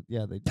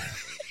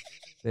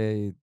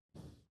 They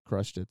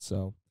crushed it.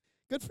 So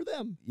Good for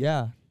them.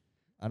 yeah,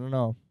 I don't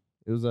know.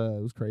 It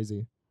was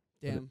crazy.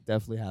 Damn.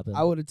 definitely happened.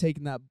 I would have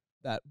taken that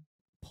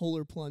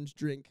polar plunge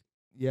drink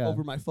yeah,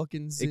 over my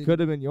fucking Zin, it could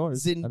have been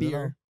yours. Zin I don't know.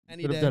 beer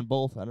any Could day. have done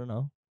both. I don't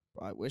know.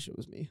 I wish it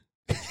was me.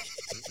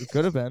 It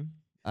could have been.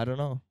 I don't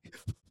know.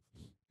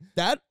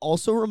 That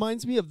also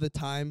reminds me of the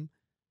time.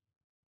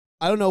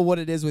 I don't know what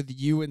it is with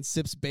you and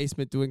Sip's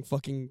basement doing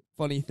fucking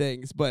funny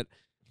things, but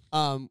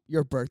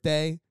your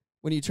birthday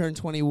when you turned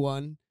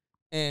 21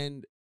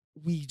 and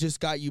we just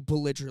got you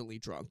belligerently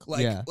drunk.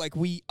 Like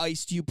we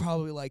iced you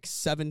probably like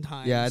 7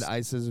 times. Yeah, I had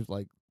ices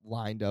like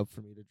lined up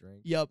for me to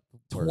drink. Yep.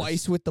 Worse.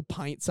 Twice with the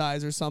pint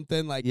size or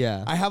something. Like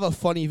Yeah. I have a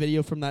funny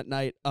video from that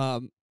night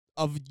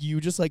of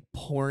you just like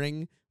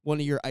pouring one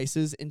of your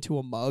ices into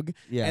a mug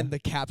Yeah. and the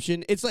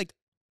caption, it's like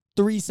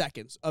 3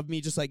 seconds of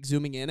me just like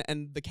zooming in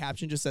and the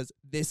caption just says,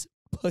 "This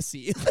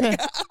pussy."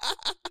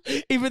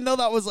 Even though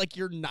that was like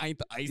your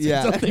 9th ice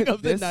or something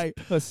of the This night.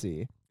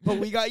 pussy. But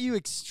we got you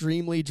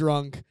extremely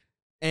drunk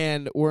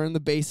and we're in the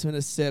basement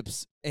of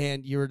Sips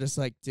and you were just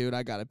like, "Dude,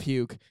 I gotta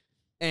puke."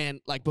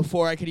 And like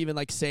before I could even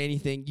like say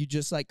anything, you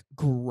just like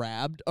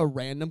grabbed a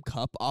random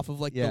cup off of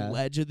like Yeah. the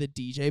ledge of the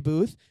DJ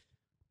booth,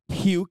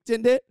 puked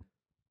in it,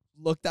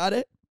 looked at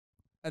it,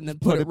 and then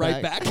put it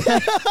right back.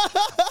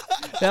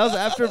 That was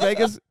after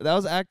Vegas. That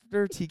was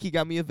after Tiki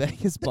got me a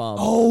Vegas bomb.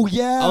 Oh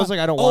yeah. I was like,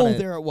 I don't want it.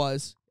 there it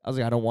was. I was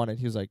like, I don't want it.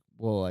 He was like,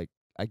 well, like,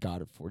 I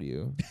got it for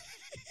you.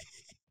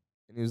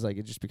 And he was like,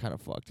 it'd just be kind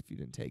of fucked if you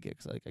didn't take it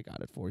because, like, I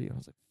got it for you. And I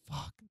was like,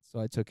 fuck. So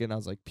I took it and I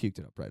was like, puked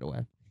it up right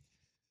away.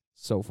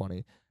 So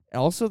funny. And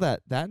also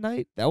that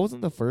night, that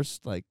wasn't the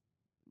first, like,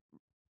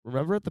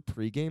 remember at the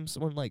pregame,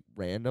 someone, like,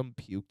 random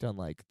puked on,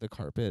 like, the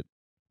carpet?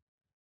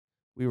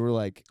 We were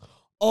like,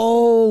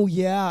 Oh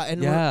yeah.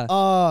 And Yeah.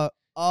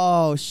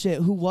 oh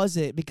shit, who was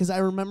it? Because I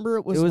remember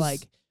it was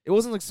like it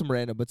wasn't like some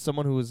random, but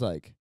someone who was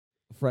like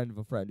a friend of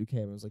a friend who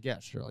came and was like, yeah,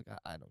 sure, like,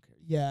 I don't care.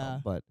 Yeah.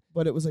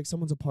 But it was like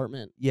someone's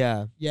apartment.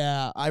 yeah.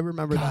 Yeah, I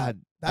remember that.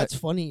 God. That's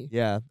funny.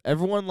 Yeah.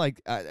 Everyone,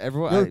 like,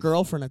 everyone. Your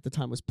girlfriend at the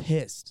time was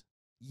pissed.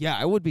 Yeah,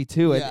 I would be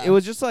too. And Yeah. it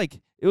was just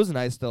like, it was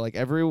nice though. Like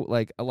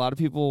a lot of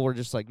people were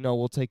just like, no,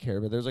 we'll take care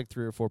of it. There's like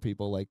 3 or 4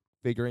 people like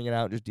figuring it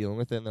out and just dealing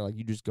with it. And they're like,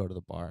 you just go to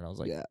the bar. And I was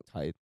like, Yeah.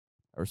 tight.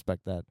 I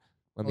respect that.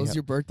 It was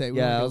your birthday. We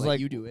yeah, weren't I gonna was let like,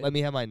 you do it. let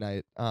me have my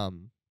night.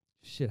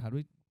 Shit, how do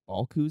we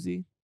ball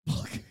koozie?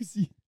 Ball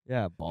koozie.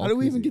 Yeah, ball. How do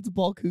we even koozie. get to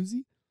ball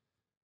koozie?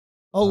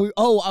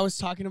 Oh, I was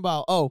talking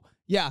about. Oh,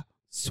 yeah,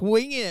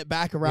 swinging it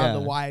back around to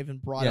Yeah. why I even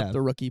brought Yeah. up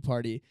the rookie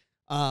party.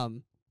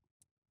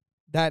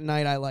 That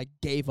night I like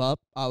gave up.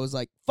 I was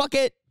like, fuck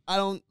it.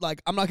 I'm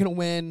not gonna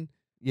win.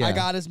 Yeah, I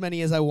got as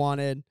many as I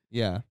wanted.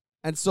 yeah,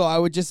 And so I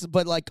would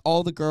but like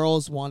all the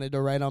girls wanted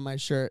to write on my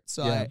shirt.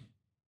 So Yeah.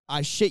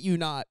 I shit you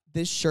not,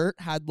 this shirt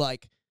had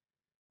like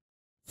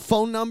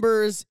phone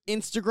numbers,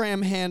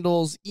 Instagram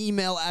handles,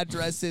 email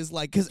addresses,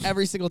 like, cause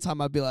every single time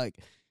I'd be like,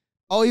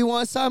 "Oh, you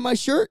want to sign my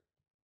shirt?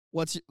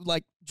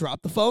 Like,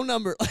 drop the phone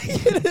number."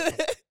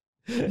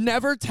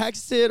 Never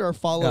texted or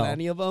followed No.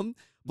 any of them,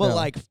 but No.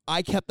 like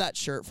I kept that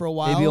shirt for a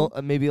while,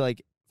 maybe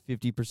like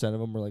 50% of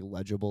them were like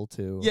legible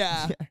too.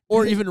 yeah,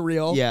 or even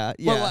real. yeah,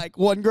 yeah. But like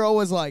one girl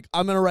was like,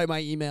 "I'm gonna write my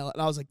email,"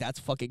 and I was like, "That's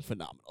fucking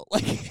phenomenal!"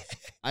 Like,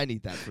 I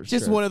need that for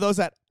just sure. one of those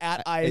at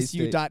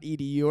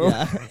isu.edu or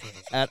Yeah,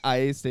 at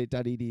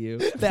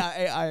iastate.edu. that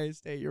IA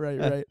State. You're right.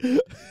 You're right.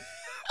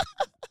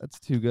 That's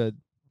too good.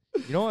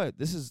 You know what?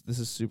 This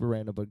is super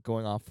random, but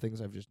going off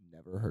things I've just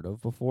never heard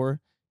of before.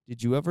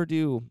 Did you ever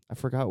do? I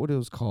forgot what it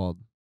was called,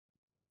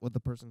 what the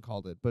person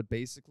called it, but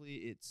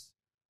basically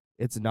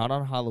it's not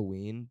on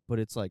Halloween, but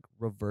it's like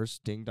reverse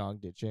ding dong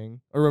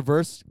ditching or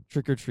reverse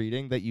trick or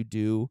treating that you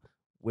do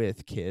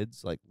with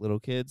kids, like little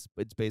kids.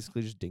 But it's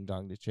basically just ding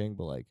dong ditching,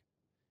 but like,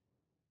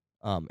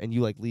 and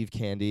you like leave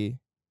candy,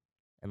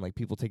 and like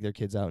people take their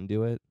kids out and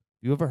do it.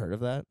 You ever heard of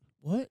that?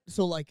 What?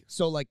 So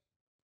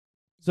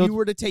So you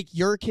were to take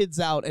your kids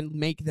out and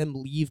make them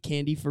leave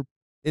candy for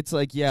it's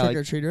like trick like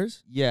or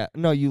treaters? yeah,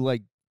 no, you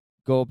like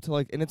go up to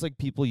like, and it's like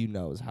people you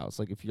know's house.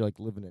 Like if you like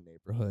live in a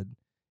neighborhood,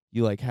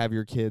 you like have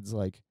your kids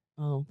like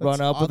Oh, run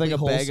up with like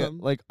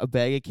wholesome. a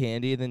bag of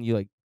candy, and then you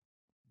like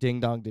ding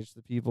dong ditch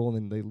the people, and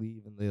then they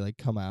leave and they like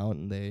come out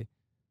and they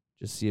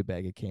just see a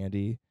bag of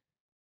candy.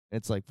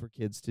 It's like for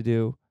kids to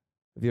do.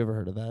 Have you ever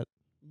heard of that?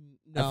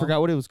 No. I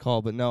forgot what it was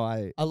called, but no,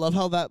 I I love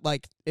how that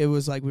it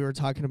was like we were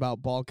talking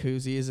about ball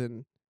koozies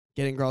and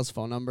getting girls'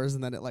 phone numbers,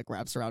 and then it like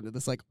wraps around to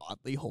this like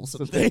oddly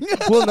wholesome thing.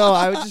 well, no,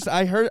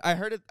 I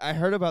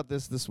heard about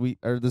this week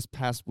or this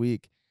past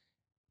week,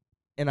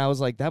 and I was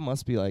like, that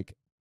must be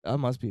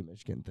a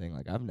Michigan thing.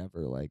 Like I've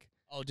never like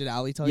Oh, did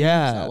Allie tell you?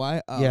 Yeah. Is that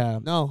why? Oh, Yeah.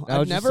 No, I I've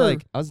was just never.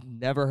 like I was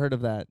never heard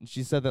of that. And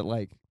she said that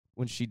like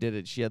when she did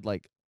it, she had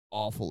like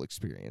awful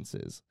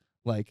experiences.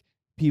 Like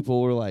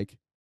people were like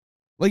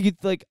you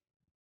like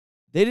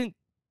they didn't.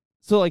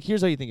 So like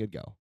here's how you think it'd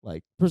go.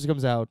 Like person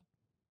comes out,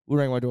 we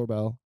ring my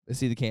doorbell, they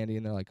see the candy,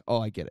 and they're like, oh,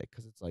 I get it,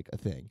 because it's like a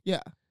thing.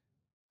 Yeah.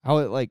 How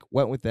it like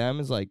went with them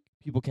is like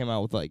people came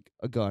out with like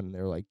a gun and they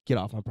were like, get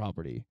off my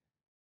property.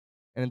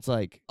 And it's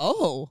like,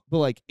 Oh. but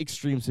like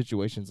extreme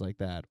situations like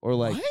that, or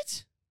like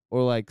What?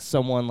 or like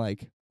someone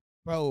like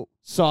Bro,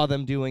 saw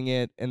them doing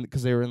it, and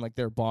because they were in like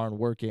their barn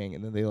working,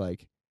 and then they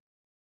like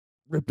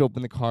ripped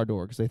open the car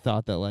door because they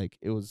thought that like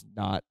it was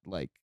not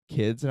like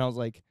kids, and I was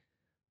like,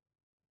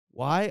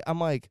 why? I'm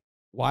like,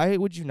 why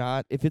would you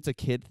not? If it's a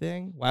kid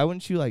thing, why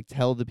wouldn't you like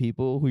tell the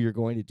people who you're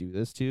going to do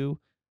this to?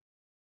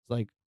 It's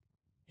like,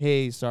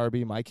 hey,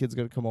 Sarby, my kid's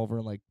gonna come over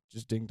and like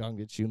just ding dong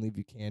get you and leave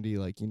you candy,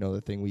 like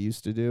the thing we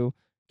used to do.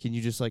 Can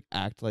you just like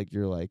act like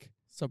you're like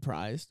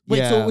surprised. Wait,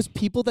 so Yeah. it was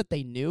people that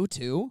they knew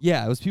too?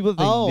 yeah, it was people that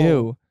they Oh.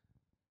 knew,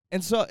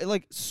 and so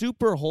like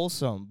super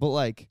wholesome, but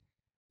like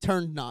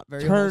Turned not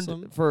very turned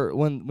wholesome. for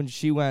when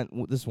she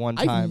went this one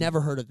time. I've never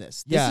heard of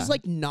this. This Yeah. is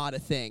like not a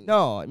thing.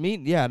 No, I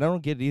mean, yeah, I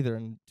don't get it either.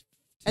 And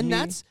to And me-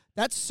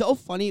 that's so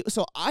funny.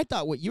 So I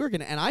thought what you were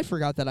gonna, and I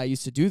forgot that I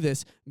used to do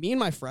this. Me and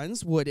my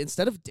friends would,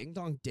 instead of ding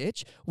dong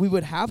ditch, we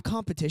would have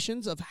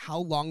competitions of how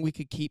long we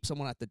could keep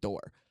someone at the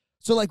door.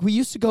 So like we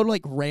used to go to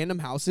like random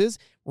houses,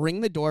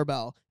 ring the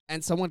doorbell,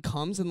 and someone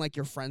comes and like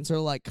your friends are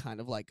like kind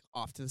of like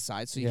off to the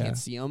side so you Yeah. can't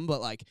see them,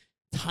 but like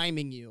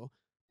timing you.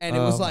 And it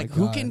Oh was my like,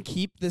 who God. can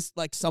keep this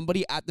like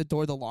somebody at the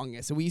door the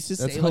longest? And we used to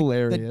That's say like the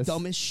hilarious.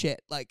 dumbest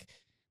shit, like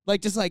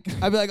just like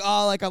I'd be like,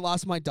 oh, like I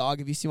lost my dog.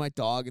 Have you seen my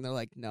dog? And they're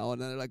like, no.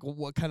 And then they're like, well,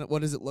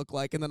 what does it look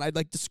like? And then I'd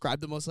like describe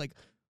the most like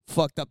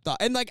fucked up dog.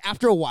 And like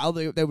after a while,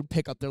 they would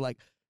pick up. They're like,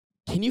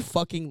 can you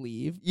fucking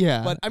leave?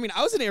 yeah, But I mean,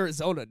 I was in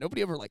Arizona.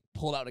 Nobody ever like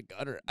pulled out a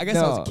gun, or I guess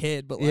I was No. a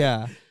kid. But like,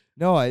 yeah,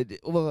 no,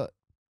 well,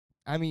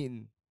 I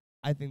mean,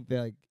 I think that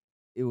like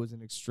it was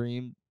an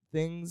extreme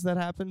things that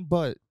happened,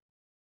 but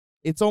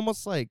it's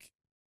almost like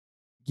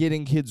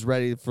getting kids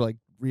ready for like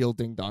real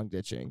ding dong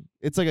ditching.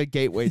 It's like a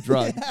gateway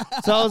drug.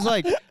 So I was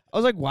like,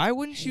 why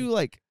wouldn't you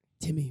like?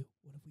 Timmy,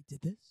 what if we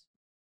did this,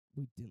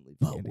 We didn't leave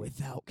but candy.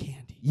 without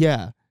candy,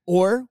 Yeah,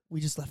 or we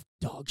just left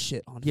dog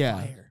shit on Yeah.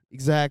 fire?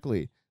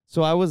 exactly.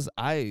 So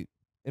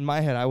in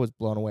my head, I was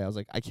blown away. I was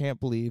like, I can't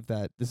believe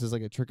that this is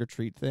like a trick or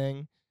treat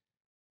thing.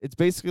 It's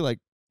basically like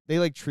they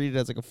like treat it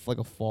as like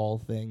a fall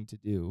thing to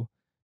do,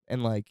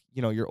 and like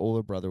your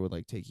older brother would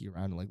like take you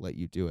around and like let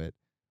you do it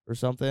or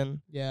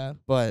something. Yeah.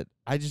 But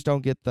I just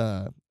don't get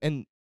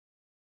and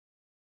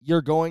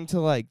you're going to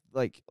like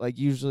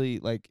usually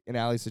like in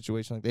Allie's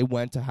situation, like they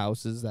went to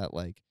houses that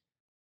like,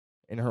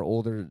 and her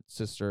older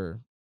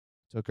sister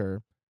took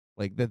her,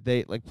 like that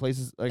they like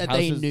places like That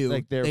they houses knew.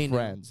 like their They knew.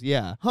 friends,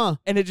 yeah. Huh.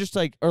 And it just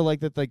like, or like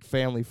that, like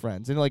family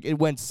friends, and like it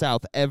went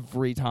south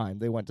every time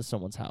they went to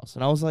someone's house,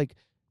 and I was like,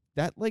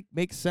 that like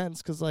makes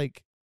sense because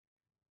like,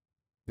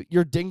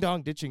 you're ding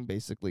dong ditching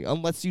basically,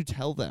 unless you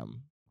tell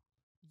them.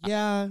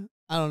 Yeah.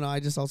 I don't know. I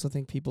just also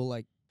think people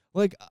like.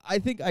 Like I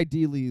think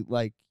ideally,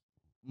 like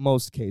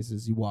most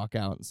cases, you walk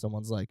out and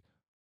someone's like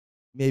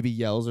maybe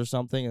yells or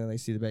something, and then they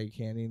see the bag of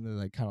candy and they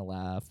like kind of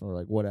laugh or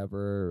like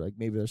whatever, or like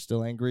maybe they're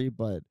still angry,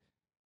 but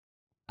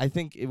I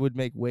think it would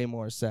make way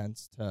more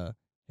sense to,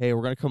 hey,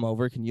 we're gonna come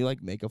over. Can you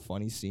like make a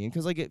funny scene?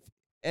 Because like it,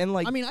 and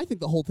like I mean, I think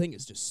the whole thing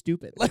is just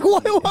stupid. Like,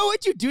 why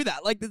would you do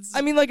that? Like, this.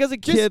 I mean, like as a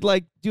Just- kid,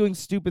 like doing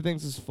stupid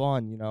things is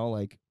fun,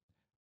 Like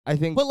I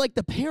think, But like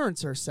the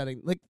parents are setting,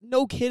 like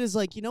no kid is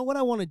like, you know what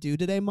I want to do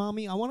today,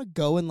 mommy? I want to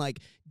go and like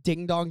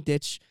ding dong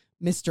ditch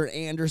Mr.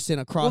 Anderson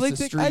across well, the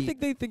street. I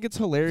think they think it's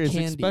hilarious,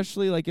 candy.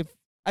 especially like if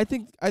I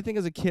think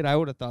as a kid I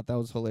would have thought that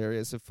was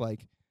hilarious if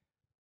like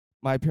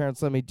my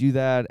parents let me do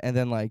that, and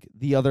then like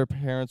the other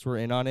parents were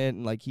in on it,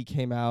 and like he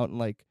came out and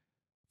like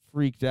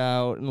freaked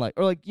out and like,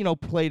 or like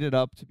played it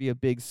up to be a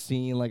big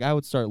scene. Like I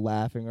would start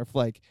laughing, or if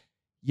like,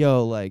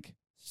 yo, like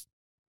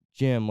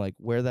Jim, like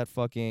wear that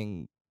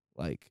fucking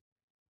like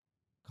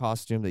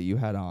costume that you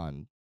had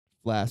on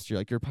last year,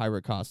 like your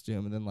pirate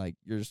costume, and then like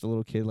you're just a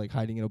little kid like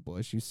hiding in a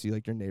bush, you see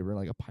like your neighbor in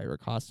like a pirate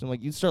costume,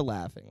 like you'd start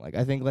laughing. Like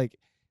I think like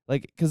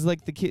because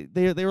like the kid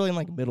they were in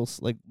like middle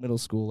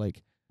school,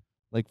 like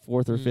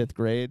 4th or 5th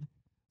grade,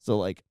 so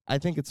like I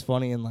think it's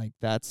funny in like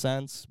that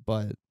sense,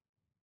 but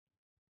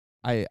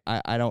I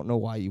don't know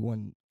why you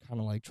wouldn't kind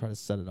of like try to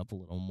set it up a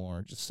little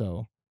more just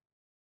so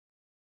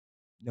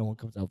no one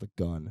comes out with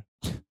a gun,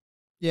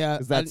 yeah.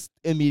 because that's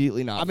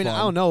immediately not I mean, fun. I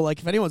don't know. Like,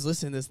 if anyone's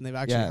listening to this and they've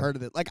actually Yeah. heard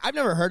of it, like I've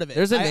never heard of it.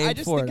 There's a I name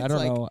just for think it. I it's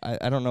don't like, know.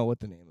 I don't know what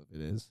the name of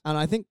it is. I don't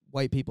know. I think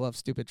white people have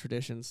stupid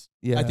traditions.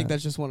 Yeah, I think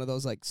that's just one of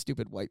those like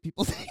stupid white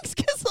people things.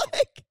 Because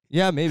like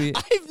yeah, maybe.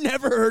 I've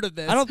never heard of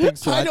this. I don't think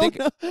so. I don't think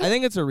know. I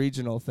think it's a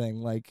regional thing.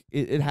 Like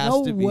it has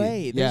No to be.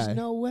 way. Yeah, There's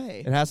no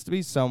way. it has to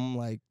be some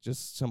like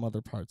just some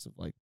other parts of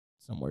like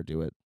somewhere do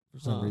it for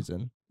some Huh.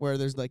 reason. Where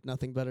there's like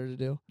nothing better to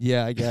do.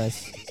 Yeah, I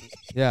guess.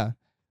 Yeah,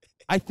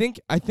 I think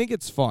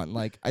it's fun.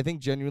 Like I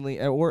think genuinely,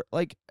 or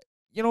like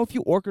if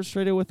you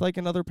orchestrate it with like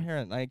another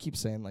parent. I keep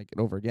saying like it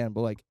over again, but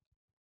like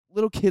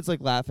little kids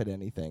like laugh at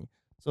anything.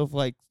 So if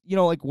like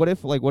like what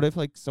if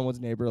like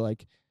someone's neighbor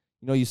like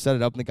you set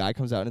it up and the guy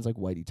comes out and it's like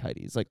whitey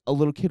tighties. Like a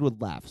little kid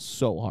would laugh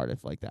so hard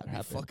if like that That'd be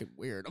happened. fucking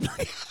weird.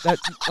 That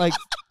like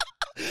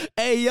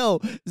Hey, yo,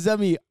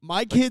 Zemi,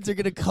 my kids are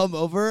going to come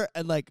over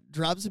and, like,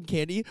 drop some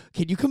candy.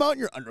 Can you come out in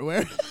your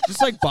underwear?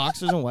 just like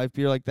boxers and wife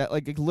beater like that.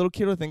 Like a little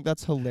kid would think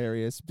that's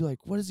hilarious. Be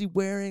like, what is he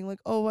wearing? Like,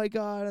 oh my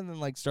God. And then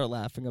like start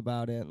laughing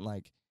about it and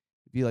like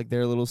be like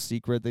their little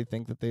secret. They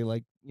think that they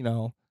like,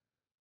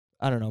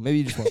 I don't know. Maybe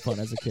you just want fun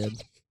as a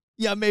kid.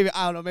 Yeah, maybe.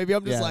 I don't know. Maybe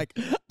I'm just Yeah. like,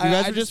 guys I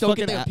are just just don't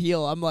get fucking the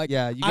appeal. I'm like,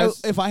 Yeah, you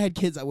guys. if I had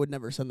kids, I would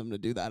never send them to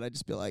do that. I'd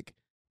just be like,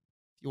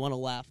 if you want to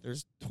laugh,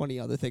 there's 20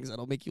 other things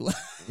that'll make you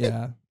laugh.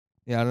 yeah,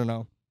 I don't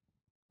know.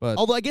 But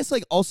Although I guess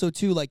like also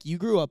too, like you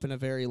grew up in a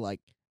very like,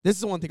 this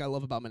is the one thing I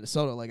love about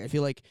Minnesota. Like I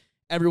feel like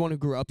everyone who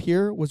grew up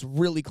here was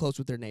really close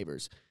with their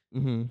neighbors.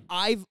 mm-hmm.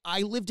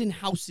 I lived in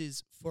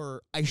houses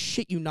for, I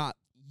shit you not,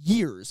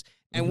 years,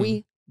 and Mhm.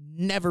 we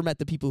never met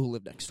the people who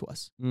lived next to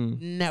us.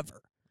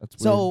 Never. That's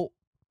weird. So,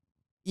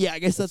 yeah, I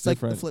guess that's like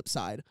the different. flip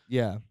side.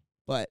 Yeah.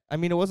 But I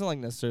mean, it wasn't like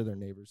necessarily their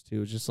neighbors too. It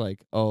was just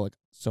like, oh, like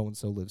so and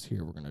so lives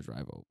here. We're gonna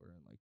drive over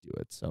and like do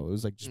it. So it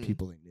was like just Mm.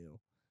 people they knew.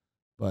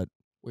 But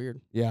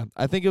weird. yeah,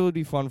 I think it would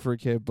be fun for a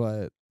kid,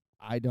 but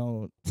I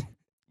don't.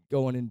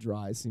 Going in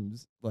dry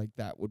seems like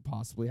that would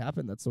possibly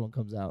happen. That someone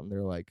comes out and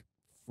they're like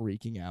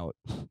freaking out.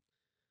 I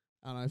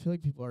don't know. I feel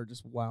like people are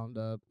just wound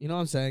up. You know what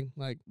I'm saying?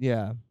 Like,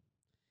 Yeah.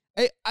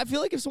 I feel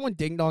like if someone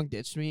ding dong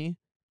ditched me,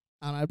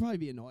 I'd probably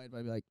be annoyed. But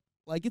I'd be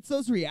like it's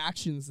those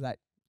reactions that,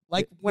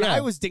 like when Yeah.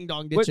 I was ding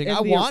dong But- ditching, and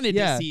I the- wanted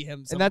yeah. to see him.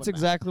 And someone that's mad.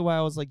 exactly why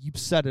I was like, you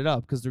set it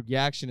up because the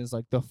reaction is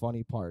like the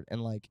funny part.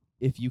 And like,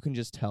 if you can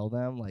just tell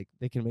them, like,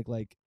 they can make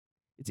like,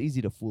 it's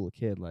easy to fool a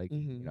kid. Like,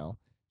 Mhm. you know,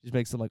 just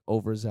make some like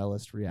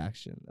overzealous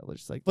reaction. They're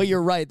just like, But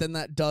you're right. Then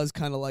that does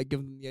kind of like give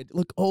them the idea.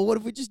 Look, oh, what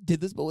if we just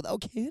did this but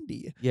without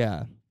candy?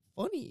 yeah,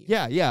 Funny.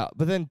 yeah.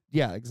 But then,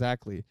 yeah,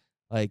 exactly.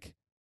 Like,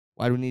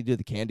 why do we need to do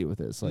the candy with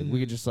this? Like, we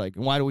could just like,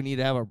 why do we need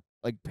to have our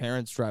like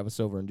parents drive us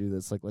over and do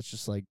this? Like, let's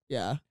just like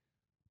Yeah.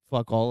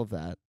 fuck all of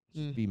that.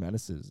 Just Mm. be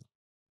menaces.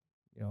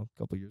 You know, a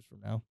couple years from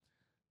now.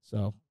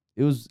 So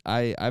it was.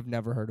 I've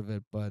never heard of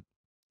it, but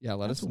yeah,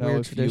 let That's us a know weird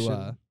if tradition.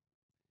 you.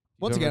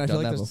 Once you've again, ever I feel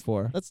done like that there's-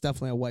 before. That's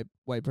definitely a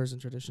white person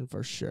tradition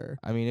for sure.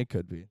 I mean, it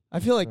could be. I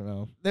feel I like don't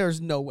know.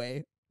 there's no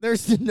way.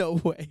 There's no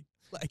way.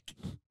 Like,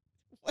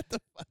 what the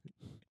fuck?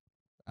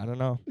 I don't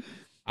know.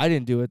 I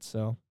didn't do it,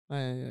 so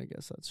I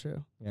guess that's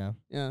true. yeah,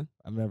 Yeah.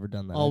 I've never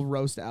done that. I'll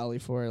roast Allie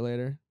for it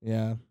later.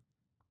 Yeah,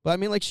 But I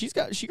mean, like, she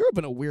grew up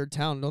in a weird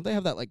town. Don't they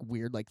have that like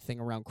weird like thing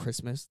around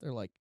Christmas? They're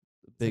like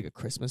Big- a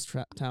Christmas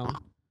town. I'm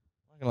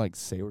not gonna like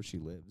say where she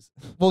lives.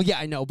 Well, yeah,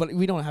 I know, but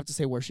we don't have to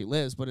say where she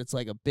lives. But it's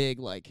like a big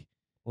like.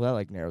 Well, that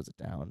like narrows it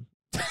down.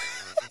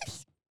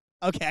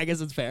 Okay, I guess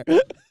it's fair.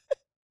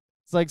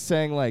 It's like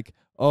saying like,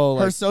 oh,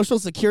 Her like social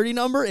security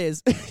number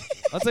is.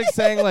 that's like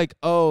saying like,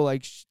 oh,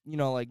 like you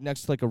know, like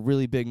next to like a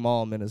really big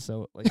mall in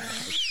Minnesota, like,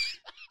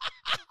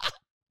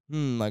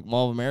 like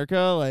Mall of America,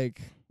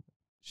 like,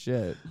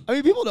 shit. I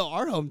mean, people know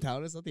our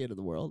hometown. It's not the end of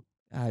the world.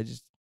 I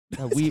just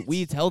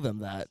we tell them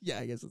that. Yeah,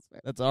 I guess it's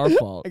fair. That's our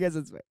fault. I guess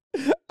it's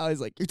fair. I was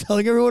like, you're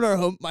telling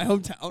everyone my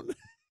hometown.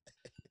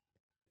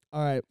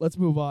 All right, let's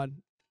move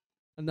on.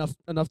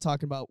 Enough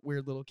talking about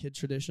weird little kid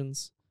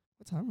traditions.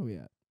 What time are we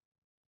at?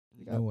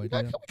 No we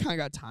idea. kind of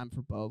got time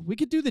for both. We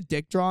could do the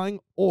dick drawing,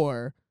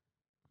 or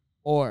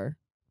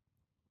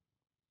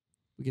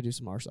we could do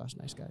some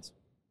r/nice guys.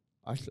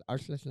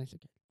 R/nice guys.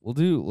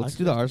 Let's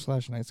do the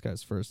r/nice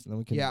guys first, and then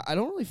we can. Yeah, I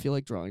don't really feel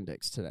like drawing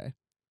dicks today.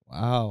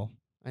 Wow.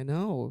 I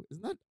know,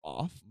 isn't that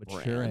off?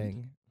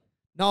 Maturing.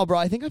 No, bro.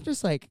 I think I'm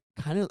just like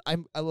kind of.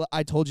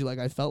 I told you like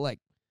I felt like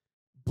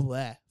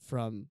bleh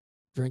from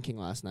drinking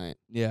last night.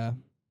 Yeah.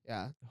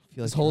 Yeah, I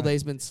feel this like whole drawing-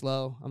 day's been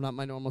slow. I'm not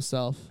my normal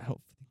self. I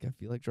don't think I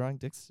feel like drawing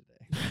dicks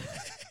today.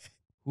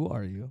 Who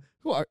are you?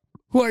 Who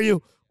are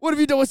you? What have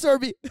you done with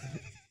Sarby?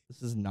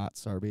 This is not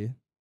Sarby.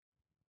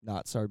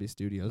 Not Sarby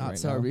Studios Not right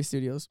Sarby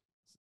Studios.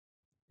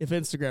 If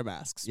Instagram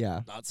asks. now.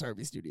 Yeah. Not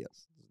Sarby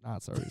Studios.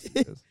 Not Sarby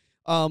Studios.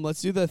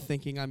 Let's do the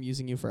thinking I'm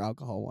using you for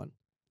alcohol one.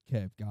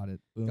 Okay, got it.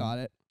 Boom. Got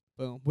it.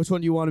 Boom. Which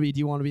one do you want to be? Do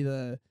you want to be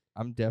the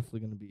I'm definitely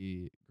gonna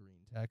be green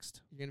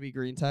text. you're gonna be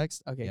green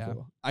text? Okay, Yeah.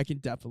 cool. I can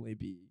definitely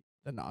be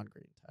the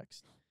non-green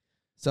text.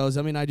 So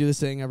Zemi and I do this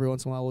thing every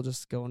once in a while. We'll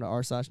just go into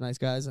r/nice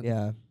guys and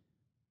Yeah.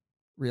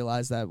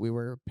 realize that we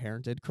were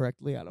parented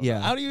correctly. I don't Yeah.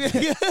 know. How do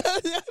you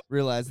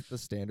Realize that the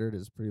standard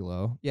is pretty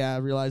low. Yeah,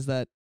 realize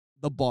that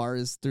the bar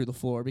is through the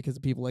floor because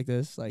of people like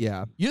this. Like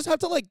Yeah. you just have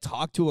to like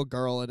talk to a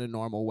girl in a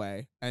normal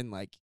way and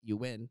like you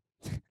win.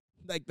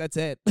 Like that's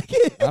it.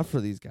 Not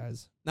for these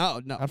guys. No.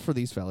 Not for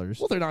these fellers.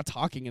 Well, they're not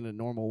talking in a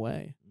normal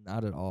way.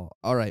 Not at all.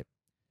 All right.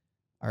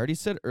 I already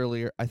said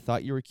earlier I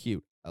thought you were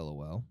cute.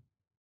 LOL.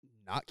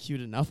 Not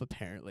cute enough,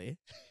 apparently.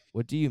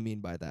 What do you mean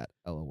by that?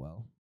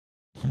 LOL.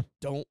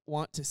 Don't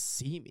want to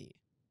see me.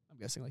 I'm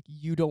guessing like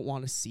you don't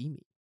want to see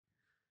me.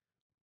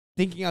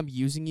 Thinking I'm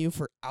using you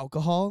for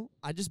alcohol?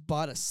 I just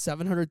bought a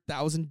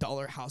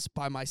 $700,000 house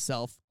by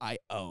myself. I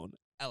own.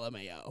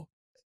 LMAO.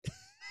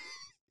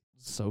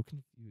 So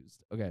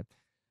confused.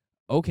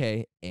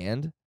 Okay,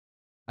 and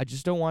I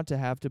just don't want to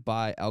have to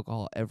buy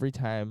alcohol every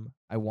time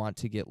I want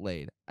to get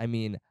laid. I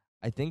mean,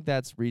 I think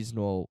that's a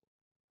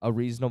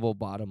reasonable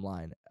bottom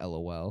line.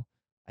 LOL.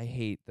 I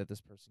hate that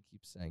this person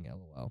keeps saying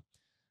LOL.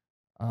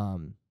 I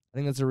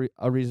think that's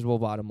a reasonable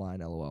bottom line.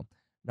 LOL.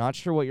 Not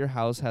sure what your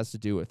house has to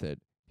do with it.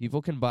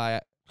 People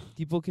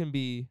can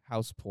be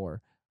house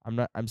poor. I'm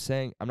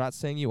not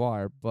saying you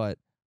are, but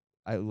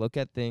I look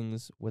at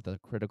things with a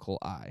critical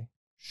eye.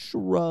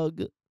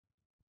 Shrug.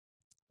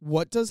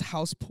 What does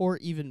house poor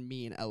even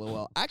mean?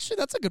 LOL. Actually,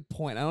 that's a good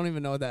point. I don't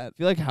even know that. I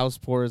feel like house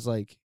poor is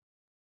like,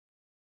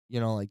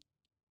 like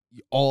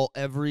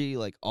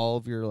all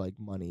of your like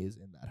money is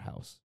in that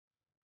house.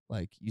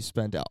 Like you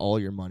spend all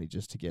your money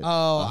just to get a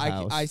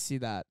house. I see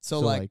that. So,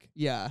 So, like, like,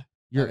 yeah.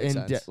 You're that makes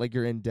in debt, sense. like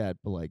you're in debt,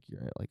 but like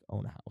you're like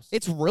own a house.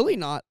 It's really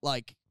not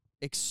like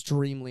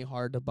extremely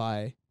hard to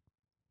buy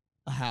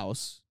a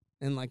house.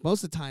 And like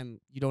most of the time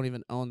you don't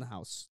even own the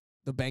house.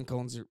 The bank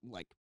owns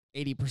like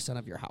 80%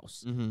 of your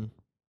house. Mm-hmm.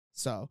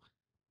 So,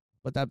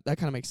 but that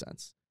kind of makes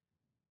sense.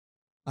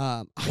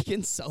 I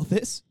can sell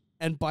this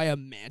and buy a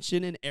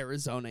mansion in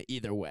Arizona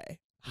either way.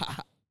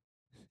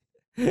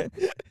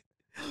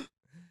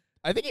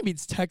 I think he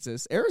means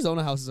Texas.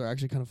 Arizona houses are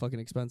actually kind of fucking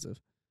expensive.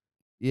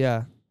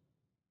 Yeah.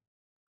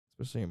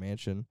 Especially a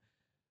mansion.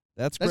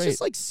 That's That's great.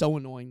 just like so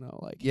annoying though.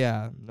 Like,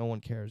 Yeah, no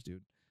one cares,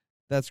 dude.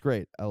 That's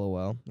great.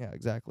 LOL. Yeah,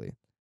 exactly.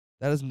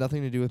 That has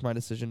nothing to do with my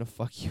decision to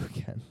fuck you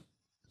again.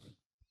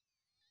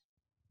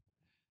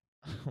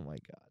 Oh my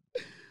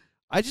god.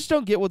 I just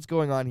don't get what's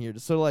going on here.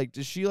 So like,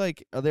 does she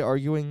like? Are they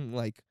arguing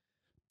like,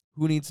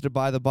 who needs to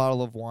buy the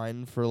bottle of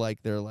wine for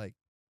like their like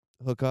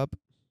hookup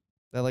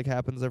that like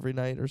happens every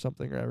night or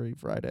something or every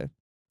Friday?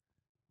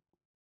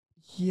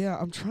 yeah,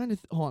 I'm trying to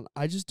hold on.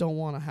 I just don't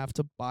want to have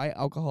to buy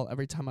alcohol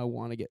every time I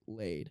want to get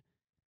laid.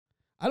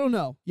 I don't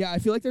know. Yeah, I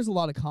feel like there's a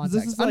lot of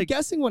context. is I'm like-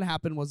 guessing what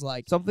happened was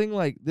like, Something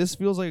like this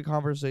feels like a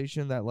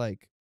conversation that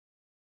like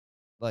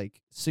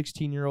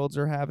 16-year-olds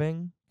are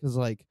having, because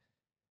like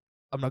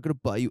I'm not gonna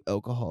buy you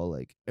alcohol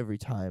like every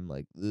time,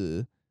 like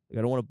ugh. Like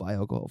I don't want to buy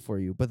alcohol for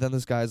you. But then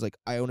this guy's like,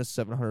 I own a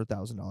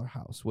 $700,000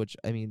 house, which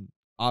I mean,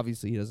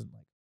 obviously he doesn't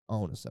like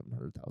own a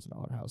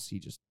 $700,000 house. He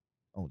just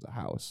owns a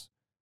house.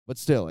 But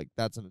still, like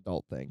that's an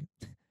adult thing.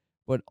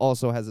 But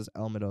also has this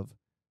element of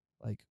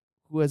like,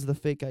 who has the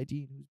fake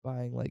ID and who's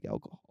buying like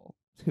alcohol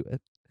to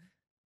it.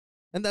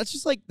 and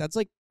that's like,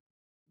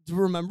 do you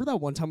remember that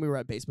one time we were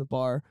at Basement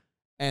Bar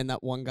and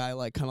that one guy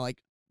like kind of like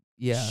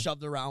Yeah.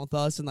 shoved around with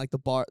us and like the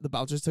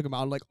bouncers took him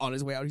out and like on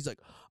his way out he's like,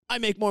 I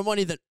make more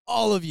money than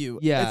all of you.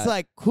 Yeah. It's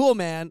like, cool,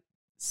 man.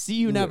 See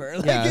you never.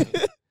 Yeah.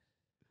 Like,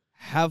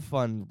 Have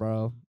fun,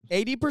 bro.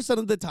 80%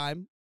 of the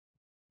time,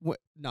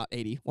 not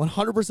 80,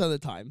 100% of the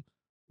time,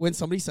 when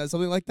somebody says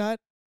something like that,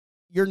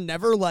 you're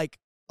never like,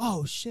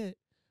 oh shit,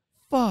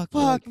 Fuck,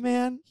 fuck,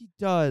 man. He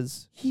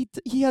does. He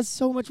has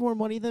so much more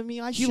money than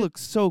me. He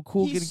looks so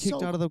cool he's getting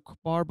kicked so- out of the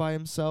bar by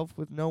himself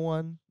with no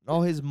one.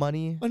 All his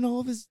money. and all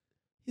of his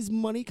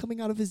money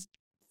coming out of his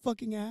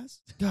fucking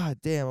ass. God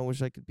damn, I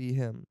wish I could be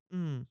him.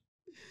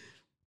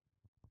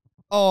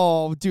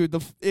 Oh, dude,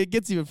 it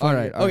gets even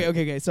funnier. right, all right.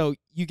 Okay. So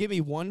you give me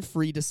one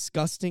free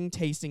disgusting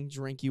tasting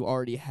drink you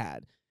already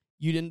had.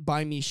 You didn't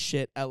buy me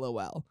shit,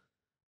 LOL.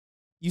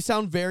 You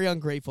sound very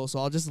ungrateful, so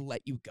I'll just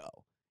let you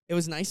go. It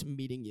was nice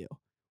meeting you.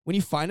 When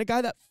you find a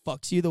guy that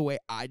fucks you the way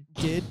I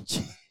did,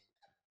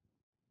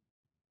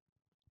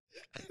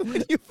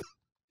 when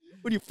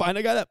you find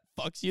a guy that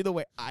fucks you the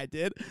way I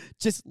did,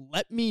 just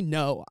let me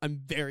know.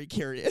 I'm very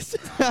curious.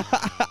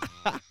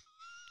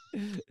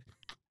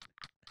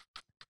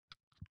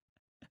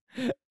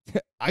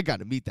 I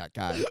gotta meet that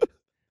guy.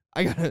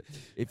 I gotta.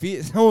 If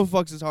someone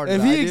fucks as hard as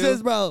If I he do,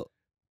 exists, bro,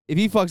 if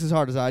he fucks as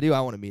hard as I do,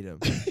 I want to meet him.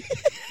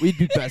 We'd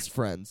be best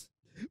friends.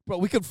 bro,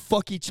 we could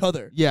fuck each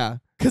other Yeah,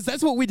 because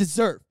that's what we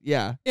deserve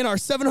yeah. in our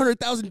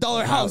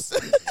 $700,000 house.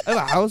 I have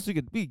a house we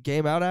could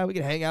game out at. We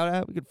could hang out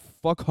at. We could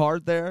fuck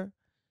hard there.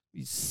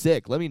 Be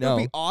sick. Let me know.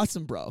 That'd be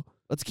awesome, bro.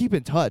 Let's keep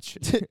in touch.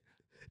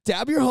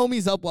 Dab your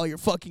homies up while you're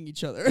fucking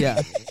each other.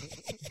 Yeah.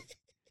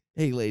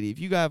 Hey, lady, if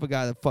you have a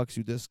guy that fucks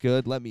you this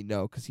good, let me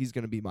know, because he's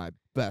going to be my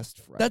best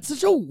friend. That's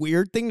such a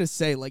weird thing to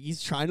say. Like,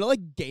 he's trying to,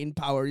 like, gain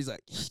power. He's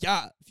like,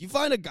 yeah, if you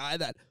find a guy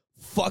that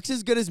fucks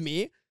as good as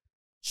me,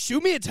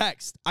 shoot me a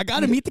text. I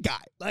got to meet the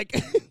guy. Like,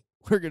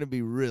 We're going to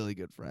be really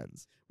good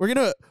friends. we're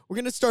gonna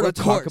start We'll a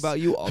talk course. about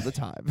you all the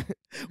time.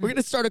 We're going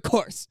to start a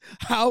course.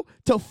 How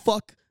to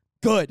fuck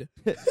good.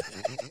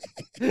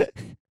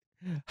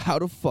 How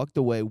to fuck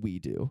the way we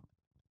do.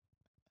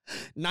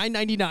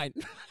 $9.99.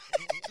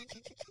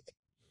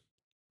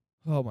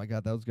 Oh, my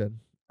God, that was good.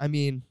 I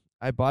mean,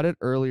 I bought it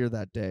earlier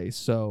that day,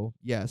 so,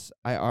 yes,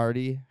 I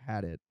already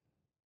had it.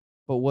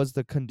 But was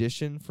the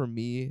condition for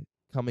me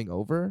coming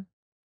over?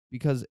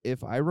 Because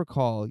if I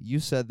recall, you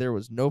said there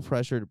was no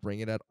pressure to bring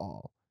it at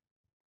all.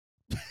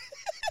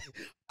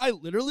 I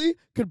literally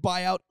could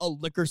buy out a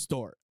liquor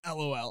store.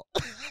 LOL.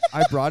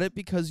 I brought it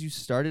because you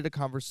started a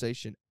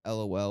conversation.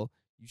 LOL.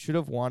 You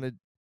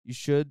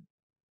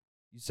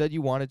said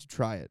you wanted to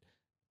try it.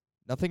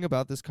 Nothing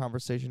about this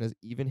conversation has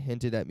even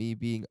hinted at me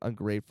being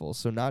ungrateful,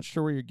 so not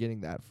sure where you're getting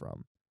that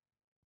from.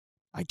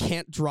 I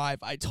can't drive.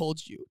 I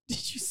told you.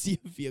 Did you see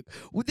a vehicle?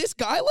 Well, this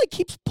guy like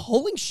keeps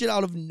pulling shit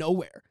out of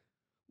nowhere.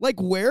 Like,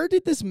 where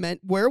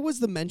was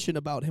the mention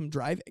about him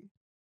driving?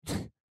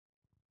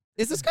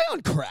 Is this guy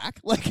on crack?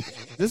 Like,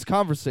 This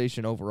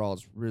conversation overall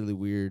is really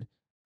weird.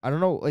 I don't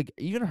know, like,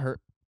 even her,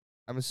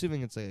 I'm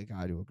assuming it's like a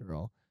guy to a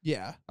girl.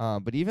 yeah.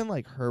 But even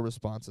like her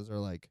responses are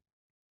like,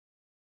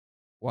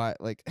 why,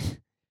 like,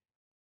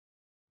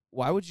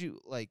 why would you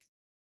like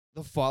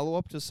the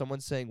follow-up to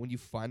someone saying, when you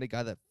find a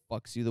guy that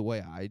fucks you the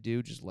way I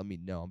do, just let me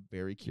know. I'm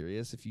very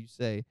curious. If you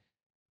say,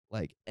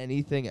 like,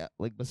 anything,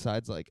 like,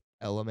 besides, like,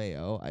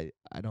 LMAO,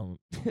 I don't.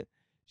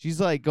 She's,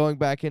 like, going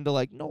back into,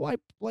 like, no,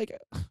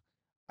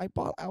 I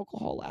bought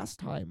alcohol last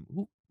time.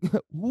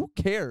 Who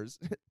cares?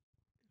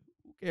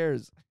 Who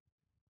cares?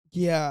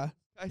 Yeah.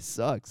 Guy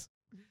sucks.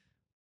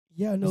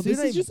 Yeah, no, You see this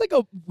what I is just like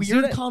a see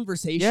weird what I-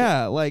 conversation.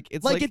 Yeah, like,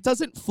 it's like, like it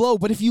doesn't flow,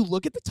 but if you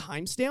look at the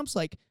timestamps,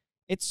 like,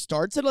 it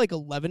starts at, like,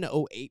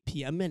 11:08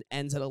 p.m. and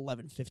ends at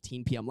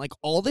 11:15 p.m. Like,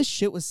 all this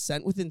shit was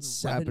sent within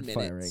 7 rapid minutes.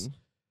 firing.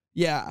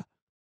 Yeah.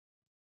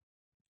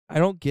 I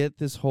don't get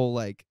this whole,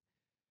 like,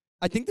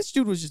 I think this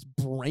dude was just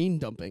brain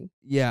dumping.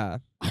 yeah.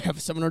 I have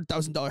a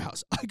 $700,000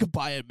 house. I could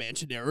buy a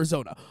mansion in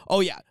Arizona. Oh,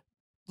 yeah.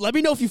 Let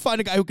me know if you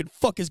find a guy who can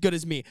fuck as good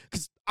as me,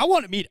 because I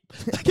want to meet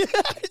him.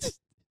 It just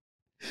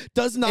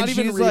does not And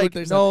even she's read what like,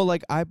 they're no,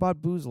 like, I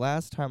bought booze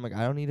last time. Like,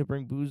 I don't need to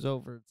bring booze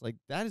over. It's like,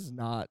 that is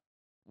not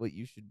what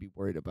you should be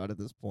worried about at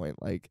this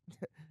point. Like,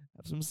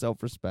 have some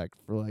self-respect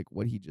for, like,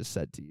 what he just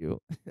said to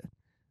you.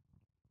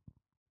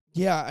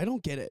 Yeah, I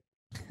don't get it.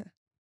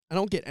 I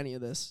don't get any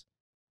of this.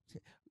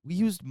 We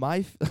used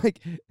my, like,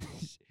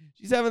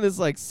 she's having this,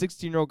 like,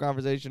 16-year-old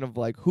conversation of,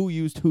 like, who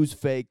used who's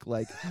fake,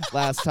 like,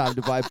 last time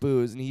to buy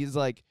booze. And he's,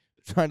 like,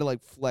 trying to,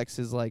 like, flex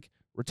his, like,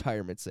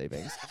 retirement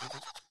savings.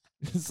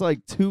 It's,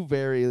 like, two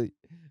very,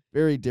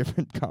 very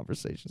different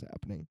conversations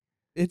happening.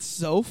 It's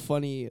so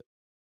funny.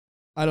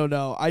 I don't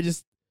know. I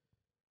just.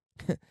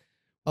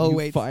 When you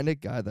wait. find a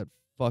guy that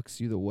fucks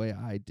you the way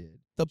I did.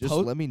 The Just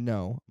let me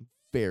know. I'm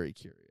very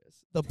curious.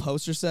 The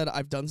poster said,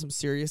 I've done some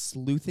serious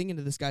sleuthing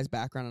into this guy's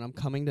background, and I'm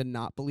coming to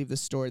not believe the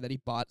story that he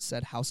bought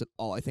said house at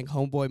all. I think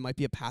homeboy might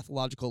be a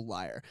pathological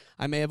liar.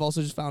 I may have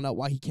also just found out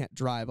why he can't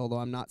drive, although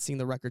I'm not seeing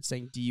the record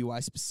saying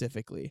DUI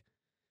specifically.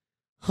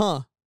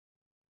 Huh.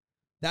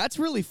 That's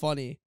really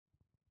funny.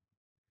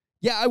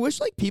 Yeah, I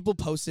wish, like, people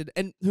posted,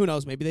 and who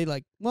knows, maybe they,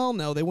 like, well,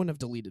 no, they wouldn't have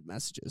deleted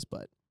messages,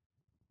 but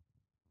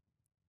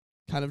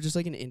kind of just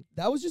like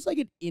that was just like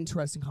an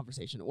interesting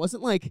conversation. It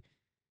wasn't like,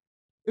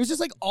 it was just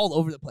like all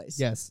over the place.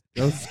 Yes.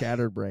 Those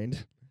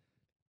scatterbrained.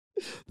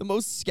 The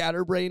most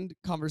scatterbrained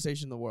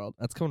conversation in the world.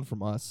 That's coming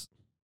from us.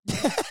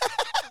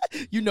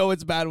 You know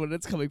it's bad when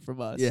it's coming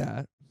from us.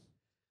 Yeah.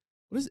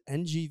 What does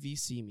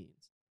NGVC mean?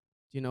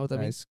 Do you know what that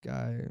means? Nice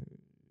guy.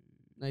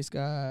 Nice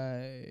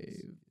guy.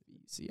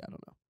 VC, I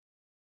don't know.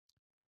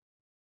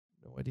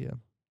 No idea.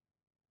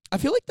 I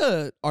feel like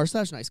the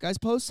r/nice guys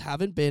posts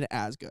haven't been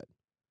as good.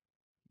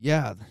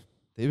 Yeah.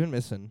 They've been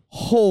missing.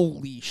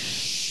 Holy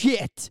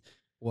shit.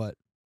 What?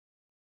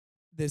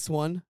 This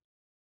one.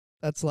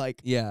 That's like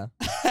Yeah.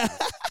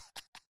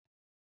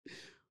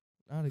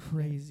 Not a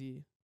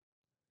crazy.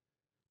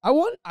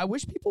 I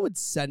wish people would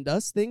send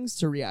us things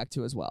to react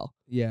to as well.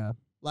 Yeah.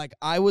 Like,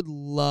 I would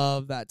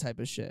love that type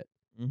of shit.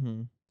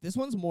 Mm-hmm. This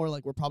one's more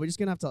like we're probably just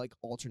gonna have to like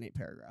alternate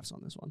paragraphs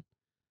on this one.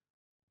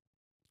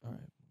 All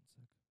right.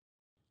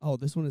 Oh,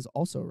 this one is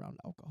also around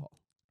alcohol.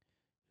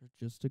 You're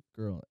just a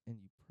girl, and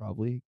you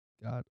probably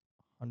got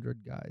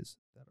 100 guys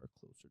that are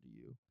closer to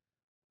you.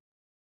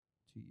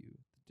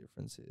 The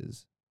difference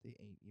is they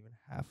ain't even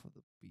half of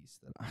the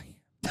beast that I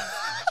am.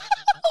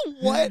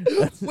 What?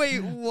 That's- Wait,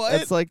 what?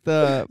 It's like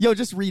the Yo,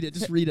 just read it.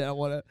 Just read it. I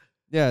want to.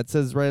 yeah. It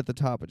says right at the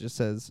top. It just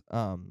says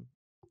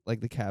like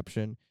the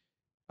caption,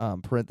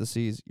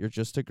 parentheses. You're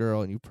just a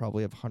girl, and you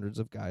probably have hundreds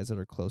of guys that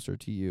are closer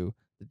to you.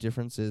 The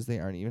difference is they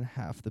aren't even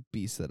half the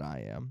beast that I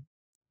am.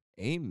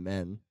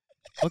 Amen.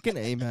 Fucking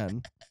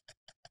amen.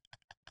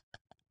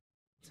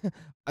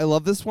 I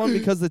love this one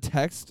because the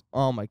text.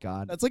 Oh my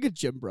god. That's like a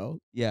gym bro.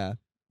 Yeah.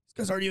 These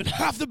guys aren't even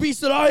half the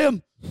beast that I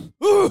am.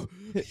 Ooh.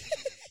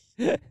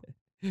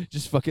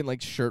 Just fucking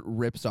like shirt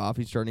rips off.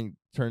 He's turning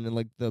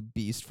like the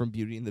beast from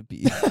Beauty and the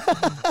Beast.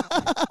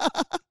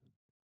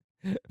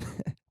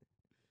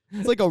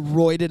 It's like a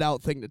roided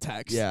out thing to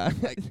text. Yeah.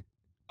 Like,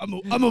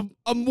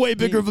 I'm way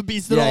bigger of a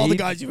beast than Yeah, all the he-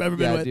 guys you've ever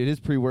been Yeah, with. dude, his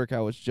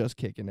pre-workout was just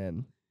kicking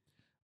in.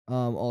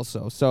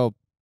 Also, so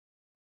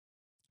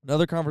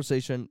another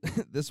conversation.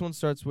 This one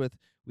starts with,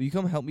 "Will you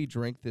come help me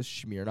drink this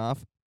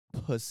Smirnoff,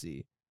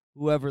 pussy?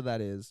 Whoever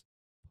that is,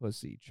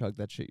 pussy. Chug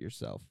that shit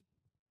yourself."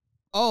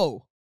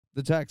 Oh,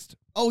 The text.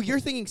 you're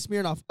thinking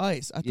Smirnoff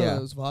Ice. I thought Yeah.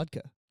 it was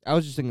vodka. I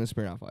was just thinking of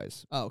Smirnoff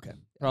Ice. Oh, okay.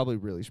 Probably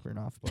really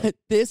Smirnoff, but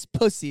This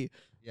pussy.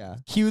 yeah,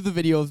 Cue the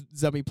video of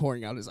Zemi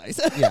pouring out his ice.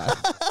 yeah.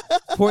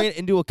 Pouring it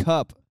into a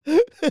cup.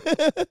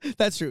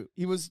 That's true.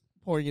 He was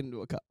pouring it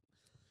into a cup.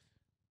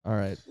 All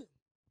right.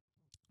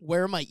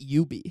 Where might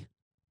you be?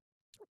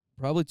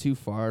 Probably too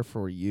far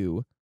for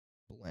you.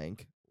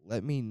 Blank.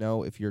 Let me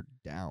know if you're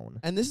down.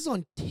 And this is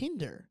on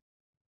Tinder.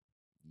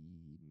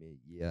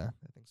 Yeah,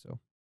 I think so.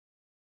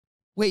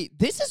 Wait,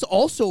 this is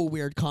also a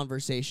weird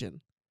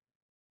conversation.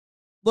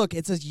 Look,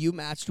 it says you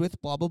matched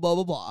with blah, blah, blah,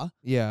 blah, blah.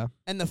 Yeah.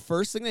 And the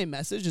first thing they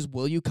message is,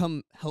 will you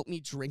come help me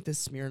drink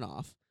this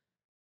Smirnoff?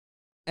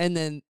 And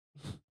then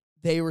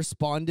they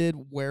responded,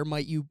 where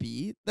might you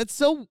be? That's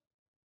so...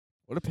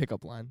 What a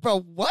pickup line.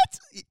 Bro, what?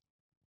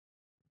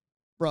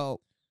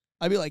 Bro,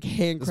 I'd be like must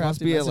handcrafting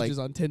be at, messages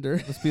on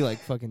Tinder. Must be like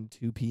fucking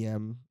 2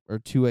 p.m. or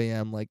 2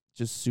 a.m. Like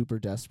just super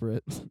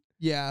desperate.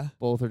 Yeah.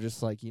 Both are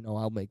just like,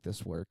 I'll make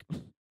this work.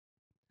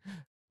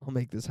 I'll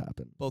make this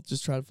happen. Both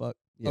just try to fuck.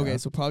 Yeah. Okay,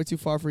 so probably too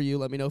far for you.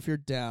 Let me know if you're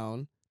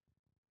down.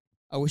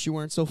 I wish you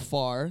weren't so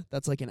far.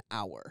 That's like an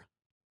hour.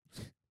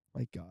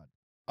 My God.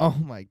 Oh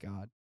my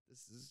God.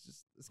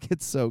 This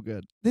gets so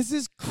good. This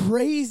is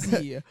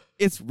crazy.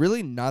 It's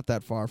really not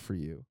that far for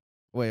you.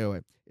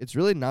 Wait. It's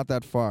really not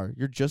that far.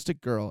 You're just a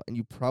girl, and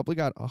you probably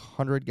got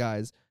 100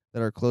 guys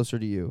that are closer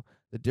to you.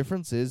 The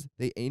difference is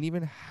they ain't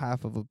even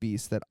half of a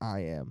beast that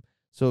I am.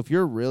 So if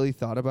you really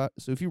thought about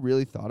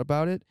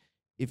it,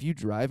 if you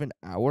drive an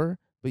hour,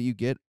 but you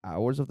get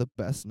hours of the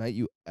best night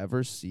you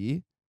ever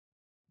see,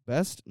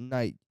 best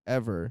night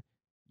ever,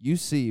 you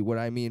see what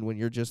I mean when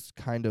you're just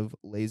kind of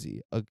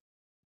lazy.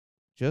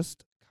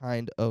 Just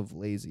kind of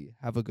lazy.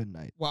 Have a good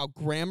night. Wow,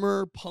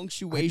 grammar,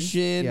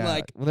 punctuation, Yeah,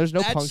 like when there's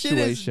no that shit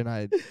is- punctuation,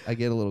 I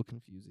get a little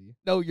confusing.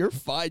 no, you're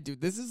fine, dude.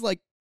 This is like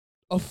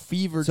a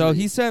fever So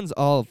dream. he sends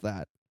all of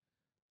that.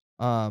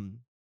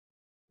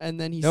 And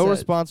then he No said,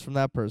 response from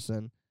that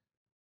person.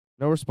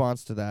 No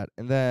response to that.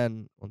 And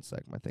then, one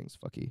sec, my thing's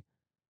fucky.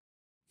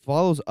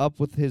 Follows up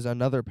with his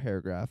another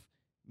paragraph.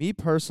 Me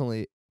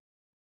personally,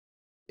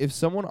 if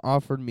someone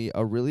offered me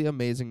a really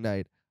amazing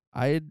night,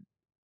 I'd,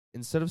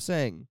 instead of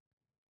saying,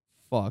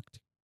 fucked,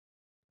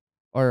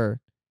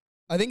 or,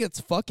 I think it's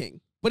fucking.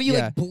 But he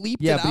like bleeped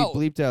yeah, it but out. he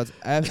bleeped out. It's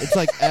F, it's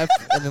like F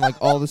and then like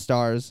all the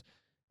stars.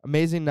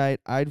 Amazing night.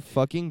 I'd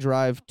fucking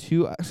drive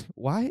 2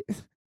 Why?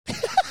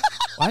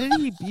 Why did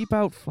he beep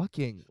out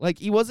fucking? Like,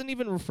 he wasn't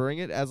even referring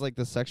it as, like,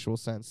 the sexual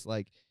sense.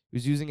 Like, he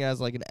was using it as,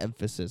 like, an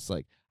emphasis.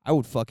 Like, I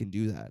would fucking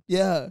do that.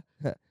 Yeah.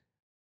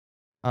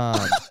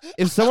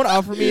 If someone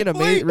offered me an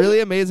Wait.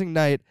 really amazing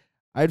night,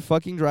 I'd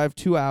fucking drive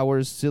 2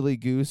 hours, silly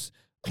goose.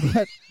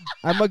 But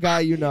I'm a guy,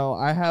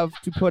 I have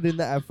to put in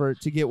the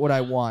effort to get what I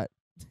want.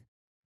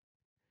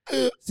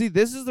 See,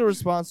 this is the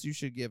response you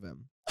should give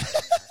him.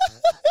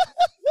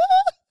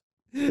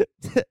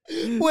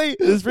 Wait,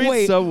 This reads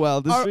wait. so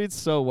well. This Are- reads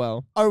so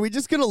well. Are we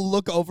just gonna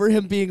look over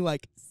him being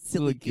like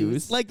silly Silly goose.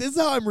 goose? Like, this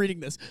is how I'm reading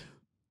this.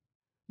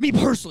 Me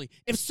personally,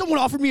 if someone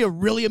offered me a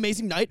really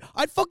amazing night,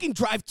 I'd fucking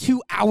drive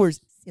 2 hours,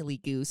 silly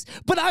goose.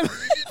 But I'm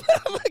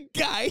a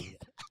guy.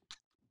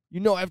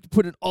 I have to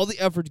put in all the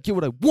effort to get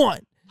what I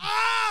want.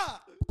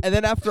 And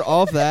then after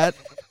all of that,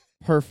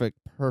 perfect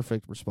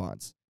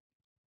response.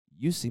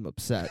 You seem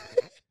upset.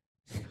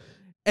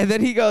 And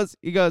then he goes,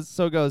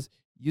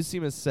 you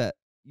seem upset.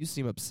 You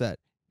seem upset.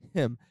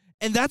 Him.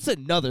 And that's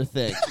another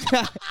thing.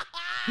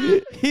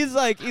 He's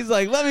like,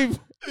 let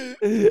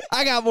me,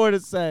 I got more to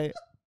say.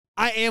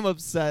 I am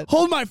upset.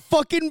 Hold my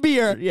fucking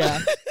beer. Yeah.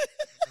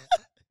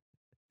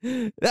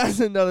 That's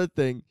another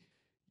thing.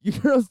 You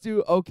girls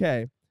do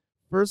okay.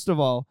 First of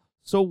all,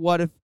 so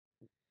what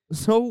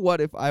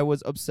if I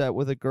was upset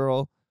with a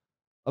girl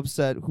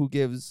who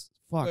gives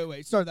fuck.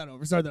 Wait, start that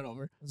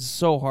over. It's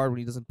so hard when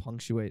he doesn't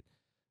punctuate.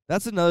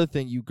 That's another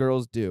thing you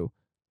girls do.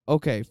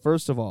 Okay,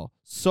 first of all,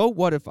 so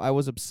what if I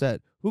was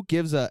upset? Who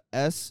gives a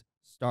S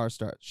star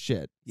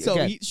shit? So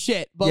Okay.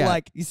 but Yeah,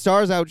 like, he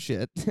stars out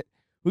shit.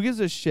 Who gives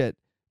a shit?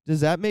 Does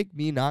that make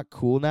me not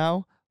cool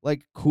now?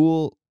 Like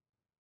cool,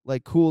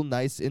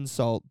 nice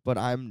insult, but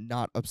I'm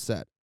not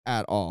upset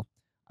at all.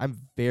 I'm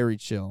very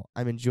chill.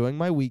 I'm enjoying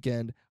my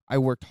weekend. I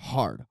worked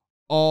hard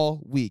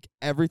all week.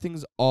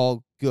 Everything's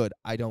all good.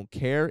 I don't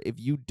care if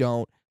you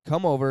don't.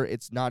 Come over.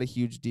 It's not a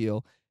huge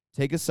deal.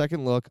 Take a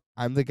second look.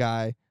 I'm the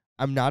guy.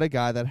 I'm not a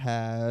guy that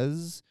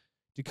has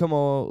to come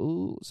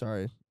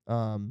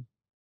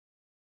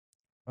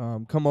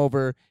come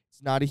over.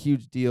 It's not a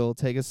huge deal.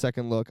 Take a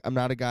second look. I'm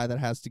not a guy that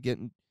has to get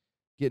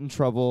in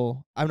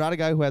trouble. I'm not a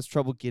guy who has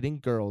trouble getting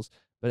girls,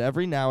 but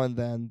every now and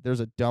then there's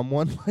a dumb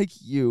one like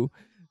you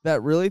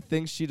that really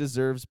thinks she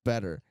deserves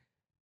better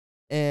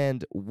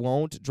and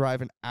won't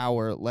drive an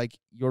hour like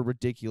you're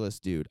ridiculous,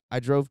 dude.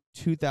 I drove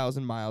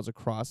 2,000 miles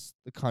across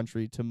the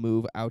country to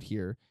move out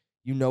here.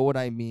 You know what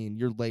I mean.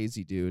 You're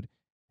lazy, dude.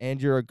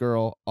 And you're a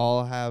girl.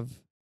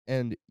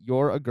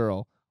 You're a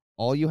girl.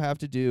 All you have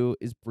to do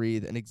is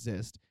breathe and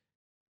exist.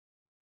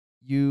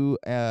 You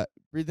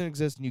breathe and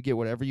exist, and you get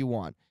whatever you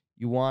want.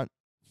 You want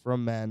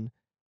from men.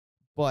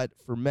 But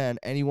for men,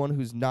 anyone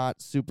who's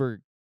not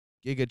super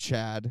Giga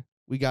Chad,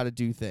 we got to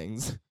do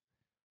things.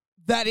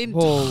 that Holy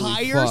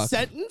entire fuck.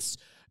 sentence,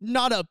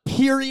 not a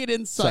period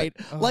in sight.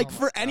 Like, oh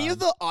for my any God. of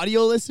the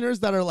audio listeners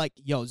that are like,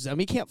 yo,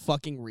 Zemi can't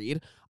fucking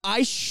read,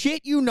 I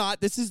shit you not,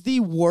 this is the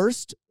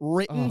worst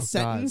written Oh,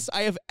 sentence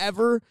I have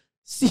ever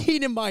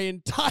seen in my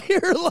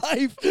entire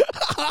life.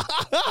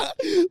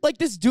 Like,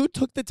 this dude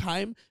took the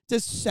time to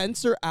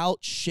censor out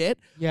shit,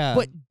 Yeah.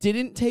 but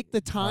didn't take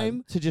the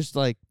time. to just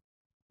like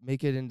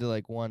make it into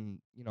like one,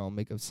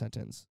 make a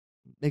sentence.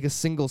 Make a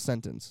single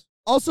sentence.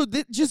 Also,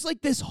 just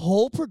like this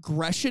whole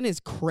progression is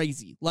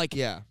crazy. Like,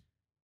 Yeah.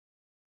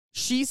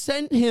 she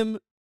sent him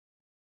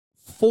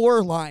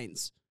 4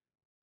 lines.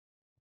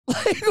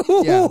 Like,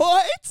 Yeah.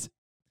 what?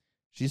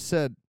 She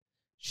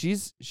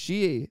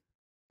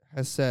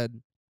has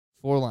said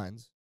 4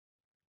 lines.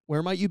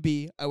 Where might you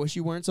be? I wish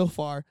you weren't so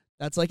far.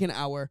 That's like an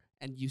hour,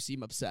 and you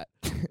seem upset.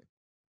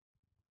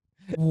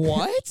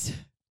 What?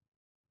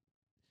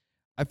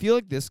 I feel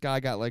like this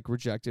guy got like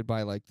rejected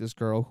by like this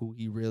girl who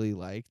he really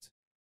liked.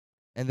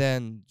 And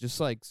then just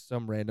like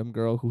some random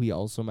girl who he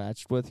also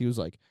matched with, he was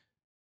like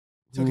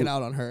Took it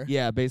out on her.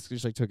 Yeah, basically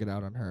just like took it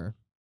out on her.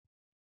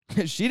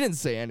 She didn't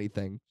say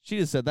anything. She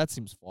just said that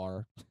seems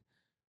far.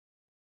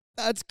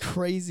 That's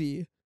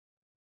crazy.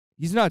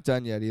 He's not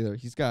done yet either.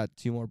 He's got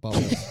 2 more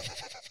bubbles.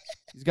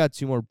 He's got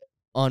 2 more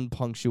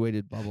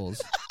unpunctuated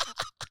bubbles.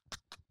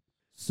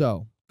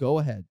 So, go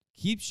ahead.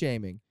 Keep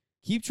shaming.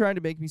 Keep trying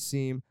to make me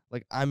seem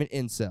like I'm an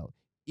incel.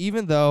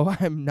 Even though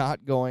I'm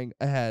not going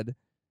ahead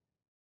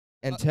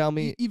and tell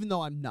me... Even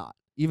though I'm not.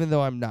 Even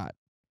though I'm not.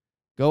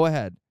 Go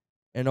ahead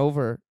and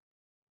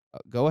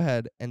go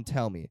ahead and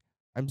tell me.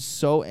 I'm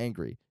so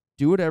angry.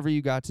 Do whatever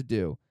you got to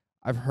do.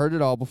 I've heard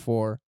it all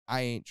before.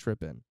 I ain't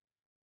tripping.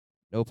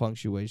 No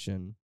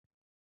punctuation.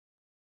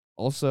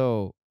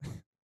 Also,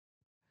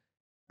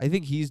 I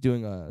think he's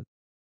doing a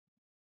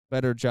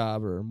better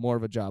job or more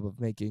of a job of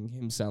making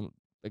him sound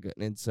like an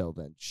incel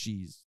than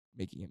she's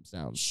making him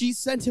sound. She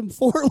sent him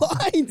 4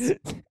 lines.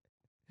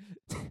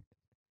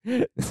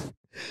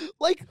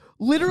 Like,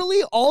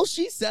 literally all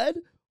she said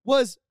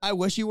was, I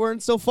wish you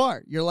weren't so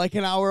far. You're like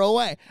an hour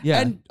away. Yeah.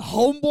 And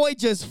homeboy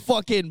just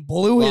fucking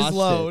blew Lost his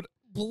load.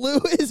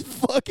 Blew his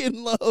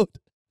fucking load.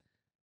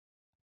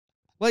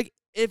 Like,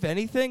 if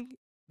anything,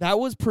 that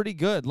was pretty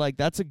good. Like,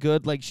 that's a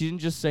good, like, she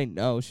didn't just say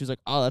no. She was like,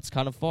 oh, that's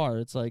kind of far.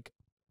 It's like,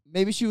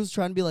 Maybe she was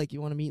trying to be like,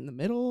 you want to meet in the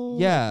middle?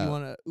 Yeah. You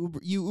want to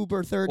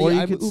Uber 30? or you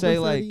I'm could Uber say, 30.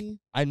 like,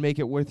 I'd make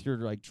it worth your,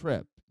 like,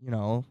 trip, you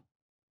know?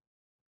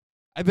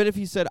 I bet if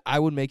he said, I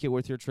would make it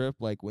worth your trip,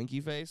 like,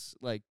 winky face,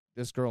 like,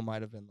 this girl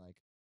might have been like,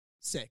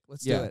 sick.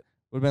 Let's Yeah. do it.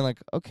 would have been like,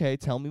 okay,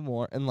 tell me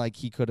more. And, like,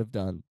 he could have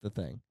done the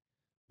thing.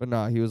 But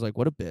no, he was like,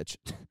 what a bitch.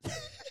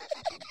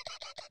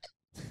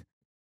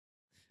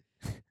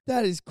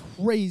 That is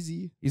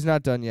crazy. He's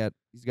not done yet.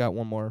 He's got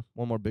one more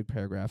big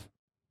paragraph.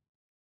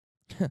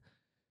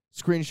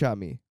 Screenshot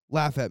me.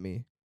 Laugh at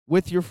me.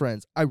 With your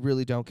friends. I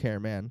really don't care,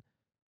 man.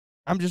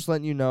 I'm just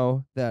letting you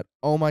know that,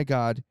 oh my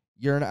God,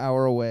 you're an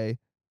hour away.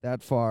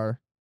 That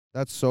far.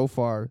 That's so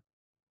far.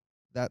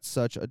 That's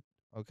such a...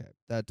 Okay,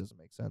 that doesn't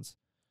make sense.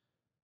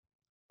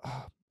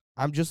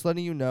 I'm just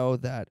letting you know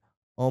that,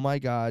 oh my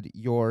God,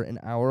 you're an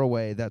hour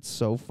away. That's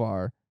so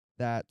far.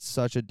 That's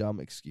such a dumb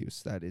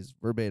excuse. That is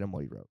verbatim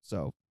what he wrote.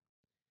 So,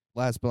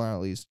 last but not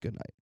least, good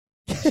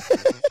night.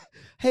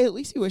 Hey, at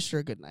least he wished her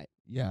a good night.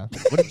 Yeah.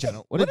 What a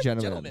gentleman. What a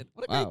gentleman.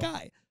 What a Wow. great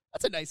guy.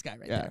 That's a nice guy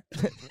right Yeah.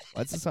 there.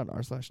 What's this on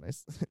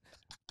r/nice?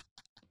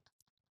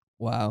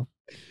 Wow.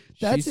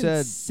 That's she said,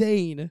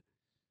 insane.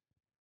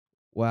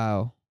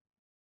 wow.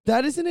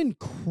 That is an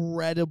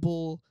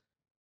incredible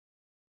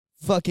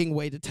fucking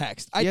way to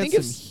text. I He had think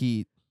if some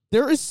heat.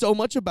 there is so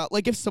much about,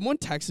 like, if someone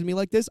texted me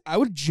like this, I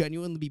would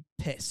genuinely be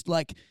pissed.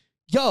 Like,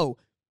 yo,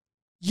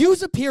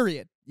 use a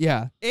period.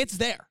 Yeah. It's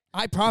there.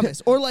 I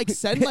promise. Or, like,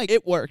 send, like,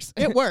 it works.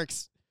 it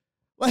works.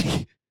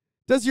 Like,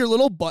 does your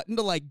little button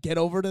to, like, get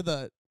over to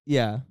the...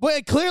 Yeah. Well,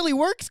 it clearly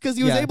works because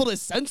he was Yeah. able to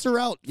censor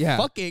out Yeah.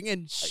 fucking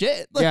and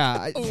shit. Like,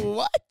 Yeah.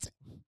 what?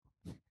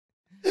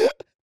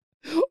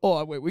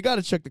 Oh, wait. We got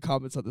to check the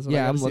comments on this one. I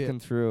Yeah, I'm gotta see it. looking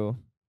through.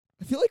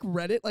 I feel like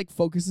Reddit, like,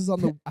 focuses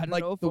on the, I don't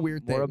like, know if the I'm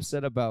weird more things.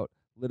 upset about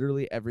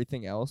literally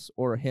everything else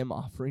or him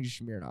offering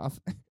Smirnoff.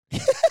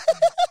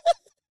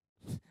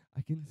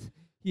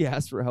 He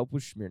asked for help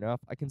with Smirnoff.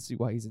 I can see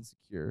why he's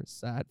insecure.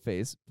 Sad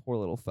face. Poor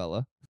little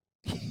fella.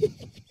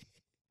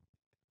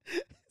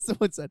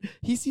 Someone said,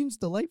 he seems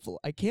delightful.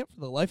 I can't for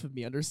the life of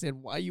me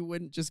understand why you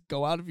wouldn't just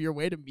go out of your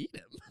way to meet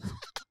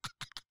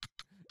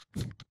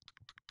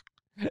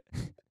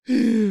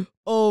him.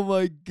 Oh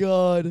my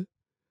God.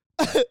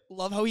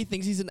 Love how he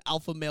thinks he's an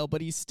alpha male,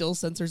 but he still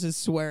censors his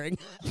swearing.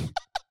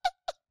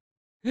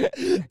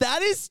 That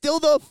is still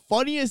the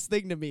funniest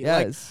thing to me.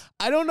 Like, Yes.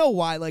 I don't know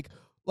why. Like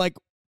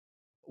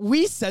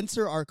we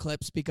censor our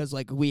clips because,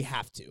 like, we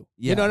have to.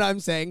 Yeah. You know what I'm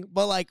saying?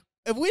 But, like,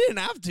 if we didn't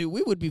have to,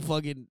 we would be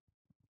fucking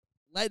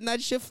letting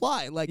that shit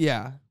fly. Like,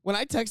 Yeah. when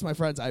I text my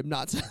friends, I'm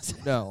not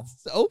censoring. No.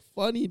 So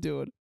funny,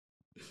 dude.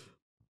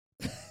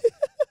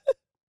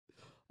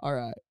 All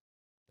right.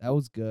 That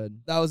was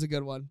good. That was a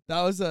good one.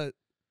 That was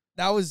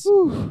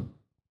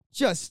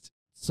just,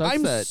 Sucks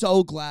I'm that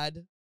so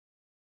glad.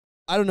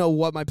 I don't know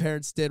what my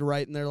parents did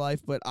right in their life,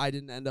 but I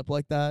didn't end up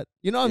like that.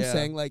 You know what I'm Yeah.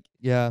 saying? Like,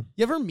 yeah.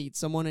 you ever meet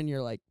someone and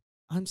you're like,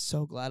 I'm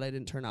so glad I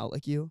didn't turn out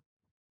like you?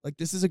 Like,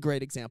 this is a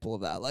great example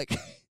of that. Like,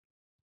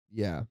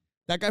 Yeah.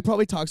 that guy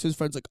probably talks to his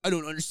friends like, I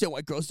don't understand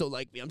why girls don't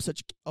like me. I'm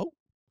such a... Oh.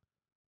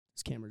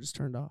 This camera just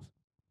turned off.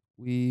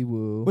 Wee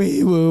woo.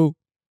 Wee woo.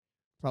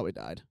 Probably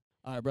died.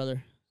 All right,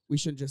 brother. We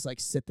shouldn't just,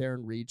 like, sit there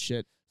and read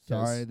shit.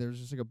 'cause- Sorry, there was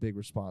just like a big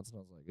response, and I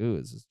was like, "Ooh,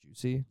 is this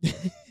juicy?"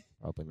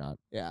 Probably not.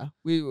 Yeah.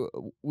 We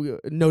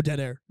no dead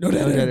air. No No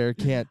dead air. dead air.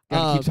 Can't.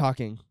 Gotta keep Um,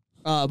 talking.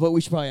 But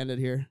we should probably end it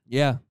here.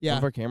 Yeah. yeah. One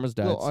of our cameras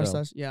died. Little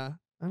So. yeah.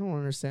 I don't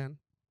understand.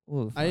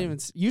 Ooh, I didn't even...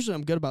 Usually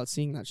I'm good about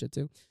seeing that shit,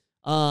 too.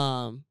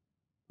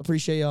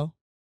 Appreciate y'all.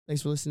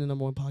 Thanks for listening to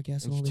number one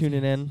podcast. Thanks for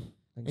tuning in.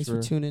 Thanks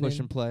for tuning push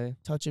in. and play,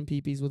 Touching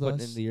peepees with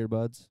putting us. in the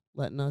earbuds,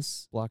 Letting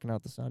us. blocking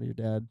out the sound of your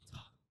dad,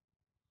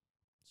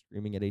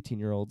 screaming at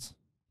 18-year-olds.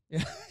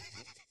 Yeah.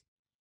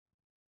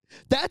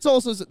 That's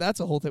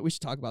a whole thing. We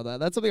should talk about that.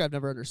 That's something I've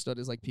never understood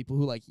is like people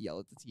who like yell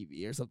at the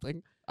TV or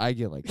something. I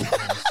get like, this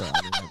kind of stuff.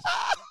 I mean,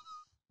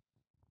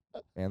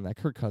 man, that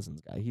Kirk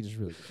Cousins guy, he just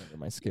really gets under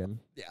my skin.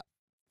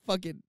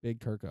 Fucking Big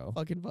Kirko.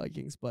 fucking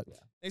Vikings. But Yeah.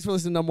 thanks for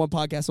listening to #1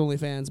 Podcast Only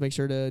Fans. Make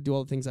sure to do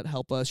all the things that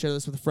help us. Share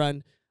this with a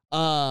friend.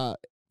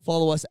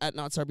 Follow us at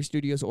Not Sarby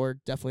Studios or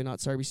definitely Not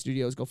Sarby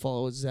Studios. Go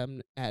follow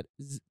Zem at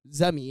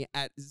Zemi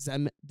at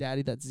Zem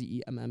Daddy. That's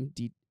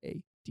ZEMMDADDY.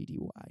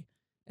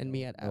 And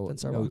me at no,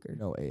 Appensar no, Walker.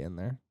 no A in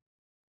there.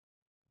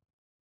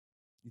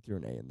 You threw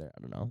an A in there.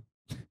 I don't know.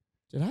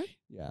 Did I?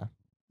 Yeah.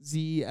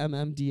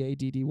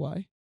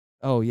 ZEMMDADDY.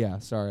 Oh yeah.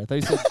 Sorry, I thought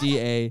you said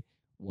DAY.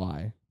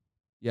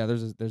 Yeah,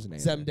 there's an A. in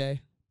Zem there.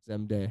 Day.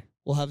 Zem Day.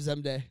 We'll have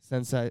Zem Day.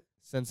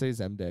 Sensei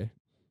Zem Day.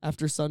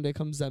 After Sunday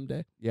comes Zem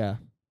Day, Yeah.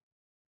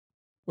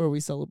 where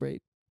we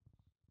celebrate.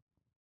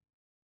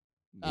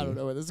 I don't Me.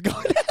 know where this is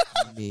going.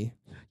 Me.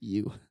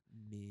 You.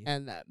 Me.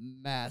 And that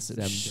massive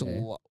Zem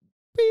Day.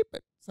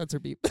 beep. Censor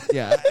beep.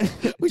 Yeah.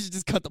 We should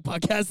just cut the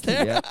podcast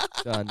there. Yeah.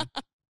 Done.